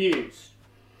non-physically abused.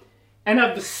 And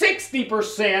of the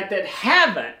 60% that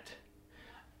haven't,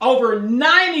 over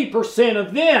 90%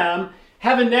 of them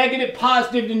have a negative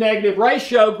positive to negative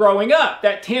ratio growing up.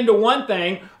 That 10 to 1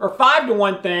 thing or 5 to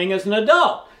 1 thing as an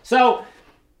adult. So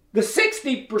the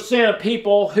 60% of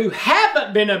people who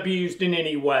haven't been abused in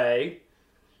any way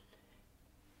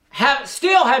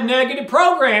still have negative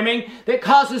programming that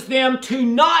causes them to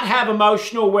not have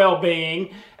emotional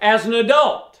well-being as an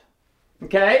adult.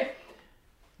 Okay?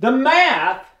 The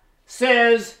math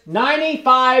says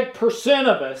 95%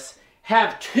 of us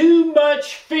have too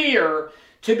much fear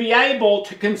to be able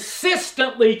to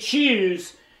consistently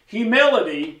choose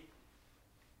humility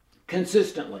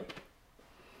consistently.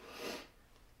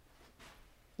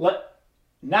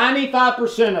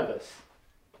 95% of us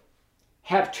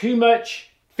have too much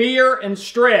fear and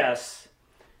stress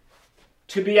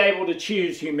to be able to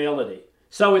choose humility.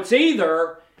 So it's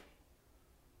either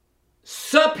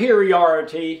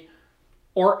superiority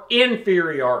or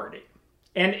inferiority.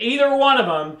 And either one of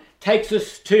them takes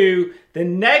us to the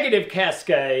negative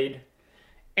cascade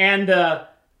and the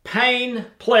pain,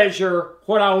 pleasure,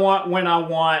 what I want, when I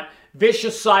want,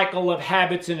 vicious cycle of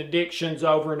habits and addictions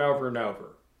over and over and over.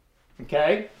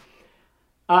 Okay?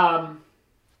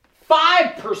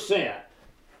 5%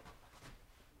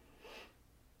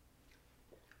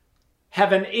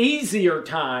 have an easier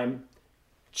time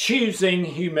choosing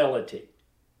humility,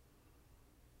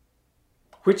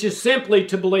 which is simply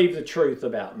to believe the truth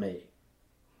about me.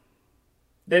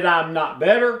 That I'm not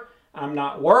better, I'm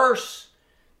not worse,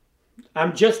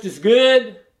 I'm just as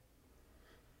good.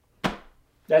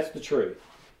 That's the truth.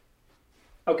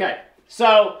 Okay,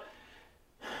 so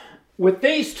with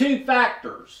these two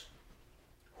factors,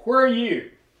 where are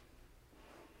you?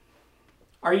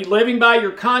 Are you living by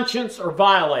your conscience or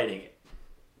violating it?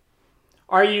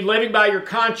 Are you living by your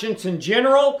conscience in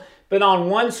general, but on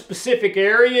one specific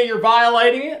area you're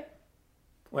violating it?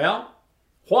 Well,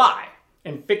 why?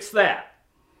 And fix that.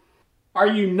 Are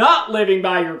you not living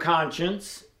by your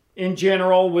conscience in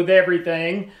general with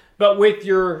everything, but with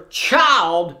your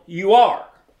child you are?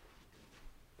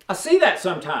 I see that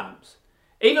sometimes.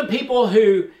 Even people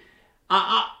who,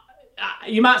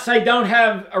 you might say, don't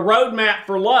have a roadmap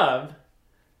for love,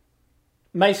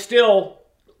 may still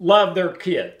love their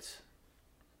kids.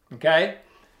 Okay?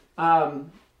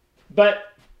 But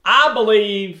I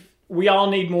believe we all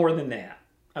need more than that.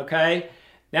 Okay?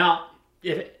 Now,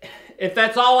 if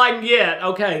that's all I can get,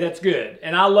 okay, that's good.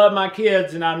 And I love my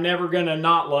kids and I'm never going to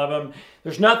not love them.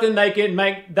 There's nothing they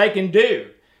can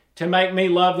do to make me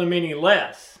love them any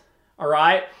less. All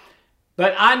right?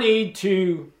 But I need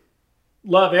to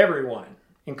love everyone,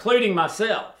 including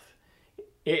myself,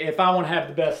 if I want to have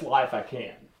the best life I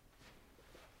can.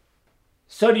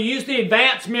 So to use the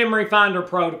Advanced Memory Finder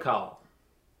protocol,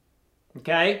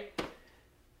 okay,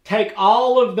 take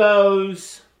all of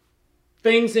those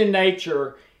things in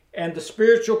nature and the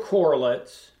spiritual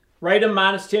correlates, rate them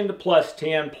 -10 to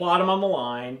 +10, plot them on the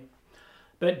line.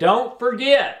 But don't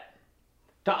forget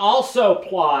to also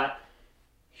plot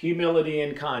humility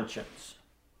and conscience.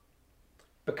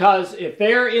 Because if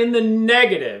they're in the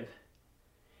negative,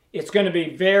 it's going to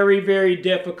be very, very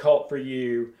difficult for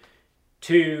you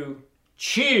to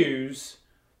choose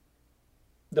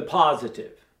the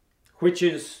positive, which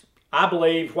is, I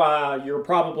believe, why you're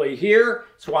probably here.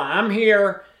 It's why I'm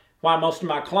here, why most of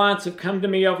my clients have come to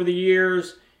me over the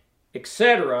years,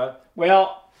 etc.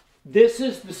 Well, this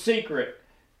is the secret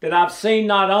that I've seen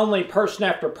not only person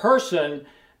after person,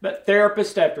 but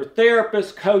therapist after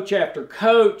therapist, coach after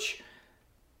coach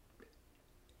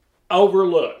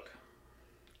overlook.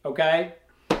 Okay?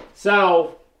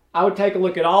 So I would take a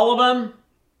look at all of them.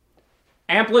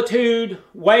 Amplitude,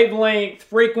 wavelength,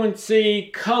 frequency,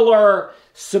 color,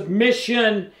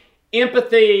 submission,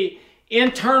 empathy,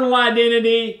 internal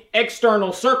identity,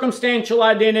 external circumstantial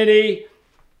identity,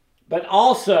 but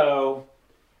also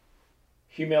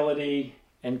humility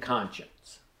and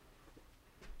conscience.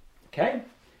 Okay?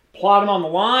 Plot them on the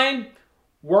line,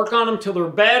 work on them till they're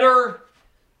better,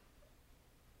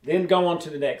 then go on to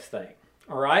the next thing.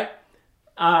 All right?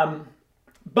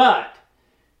 But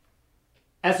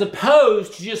as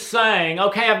opposed to just saying,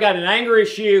 okay, I've got an anger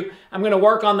issue, I'm going to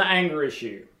work on the anger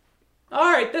issue.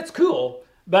 All right, that's cool.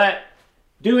 But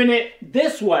doing it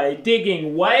this way,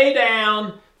 digging way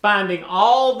down, finding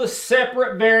all the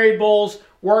separate variables,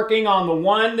 working on the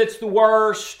one that's the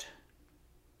worst,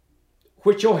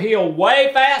 which will heal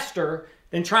way faster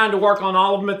than trying to work on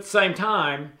all of them at the same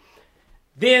time.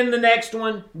 Then the next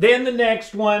one, then the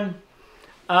next one,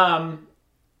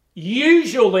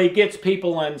 usually gets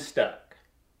people unstuck.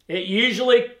 It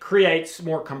usually creates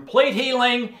more complete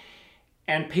healing,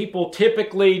 and people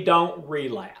typically don't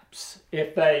relapse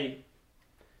if they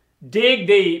dig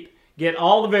deep, get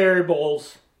all the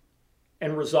variables,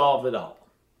 and resolve it all.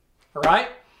 All right?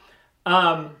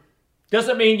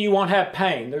 Doesn't mean you won't have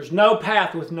pain. There's no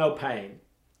path with no pain.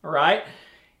 All right?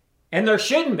 And there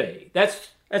shouldn't be. That's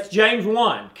James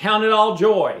 1. Count it all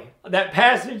joy. That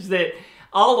passage that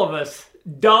all of us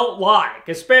don't like,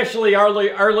 especially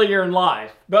earlier in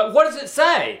life. But what does it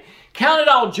say? Count it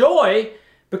all joy,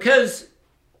 because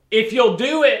if you'll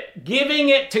do it giving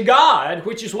it to God,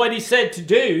 which is what he said to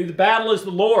do, the battle is the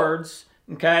Lord's,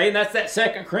 okay? And that's that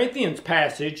 2 Corinthians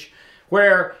passage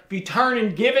where if you turn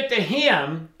and give it to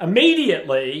him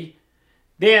immediately,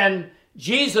 then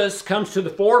Jesus comes to the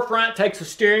forefront, takes the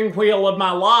steering wheel of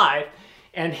my life,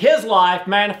 and his life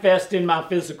manifests in my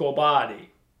physical body.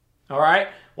 All right?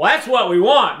 Well, that's what we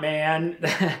want, man.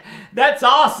 That's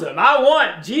awesome. I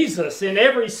want Jesus in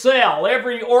every cell,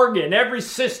 every organ, every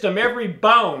system, every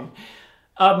bone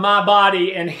of my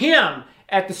body, and him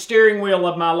at the steering wheel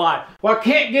of my life. Well, I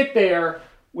can't get there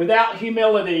without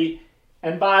humility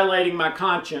and violating my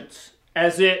conscience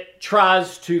as it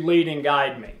tries to lead and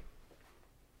guide me.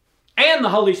 And the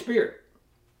Holy Spirit.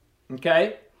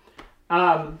 Okay?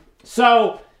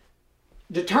 So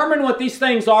determine what these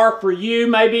things are for you,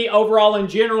 maybe overall in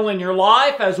general in your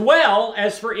life, as well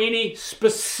as for any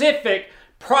specific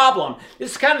problem.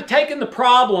 This is kind of taking the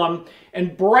problem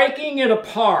and breaking it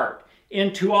apart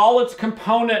into all its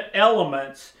component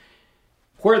elements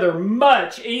where they're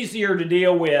much easier to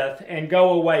deal with and go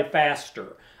away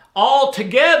faster.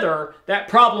 Altogether, that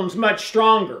problem's much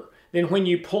stronger than when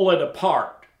you pull it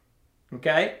apart.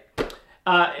 Okay?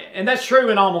 And that's true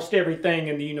in almost everything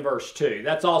in the universe too.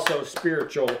 That's also a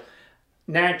spiritual,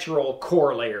 natural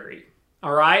corollary.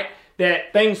 All right?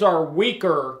 That things are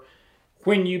weaker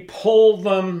when you pull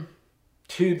them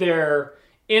to their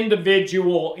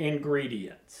individual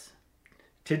ingredients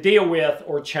to deal with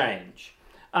or change.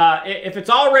 If it's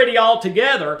already all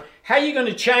together, how are you going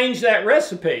to change that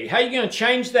recipe? How are you going to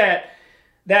change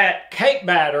that cake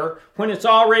batter when it's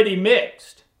already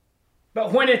mixed?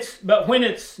 But when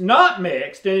it's not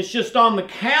mixed and it's just on the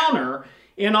counter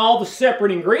in all the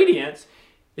separate ingredients,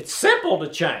 it's simple to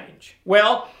change.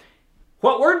 Well,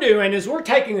 what we're doing is we're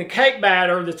taking the cake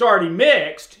batter that's already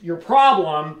mixed, your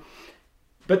problem,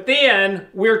 but then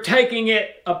we're taking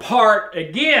it apart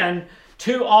again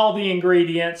to all the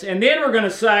ingredients, and then we're going to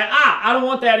say, I don't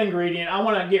want that ingredient. I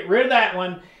want to get rid of that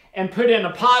one and put in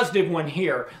a positive one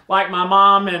here, like my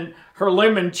mom and her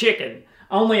lemon chicken.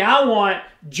 Only I want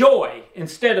joy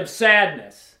instead of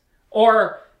sadness,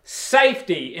 or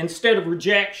safety instead of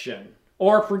rejection,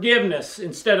 or forgiveness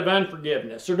instead of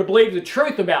unforgiveness, or to believe the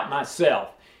truth about myself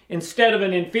instead of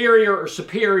an inferior or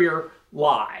superior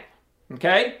lie.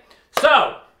 Okay?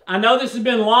 So, I know this has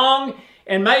been long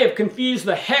and may have confused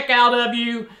the heck out of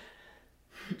you.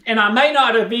 and I may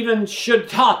not have even should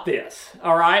taught this,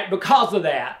 all right, because of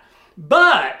that.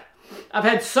 But I've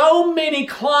had so many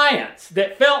clients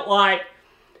that felt like,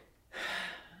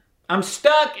 I'm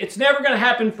stuck. It's never going to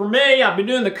happen for me. I've been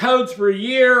doing the codes for a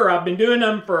year, or I've been doing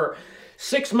them for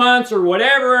 6 months or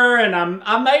whatever, and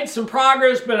I made some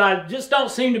progress, but I just don't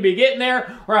seem to be getting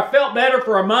there. Or I felt better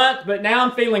for a month, but now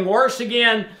I'm feeling worse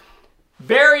again.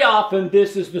 Very often,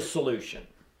 this is the solution.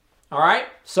 All right?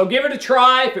 So give it a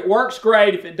try. If it works,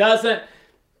 great. If it doesn't,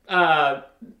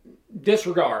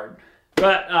 disregard.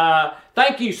 But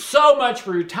thank you so much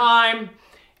for your time,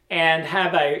 and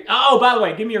have a, oh, by the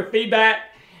way, give me your feedback.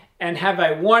 And have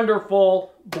a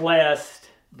wonderful, blessed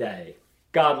day.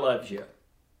 God loves you.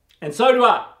 And so do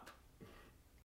I.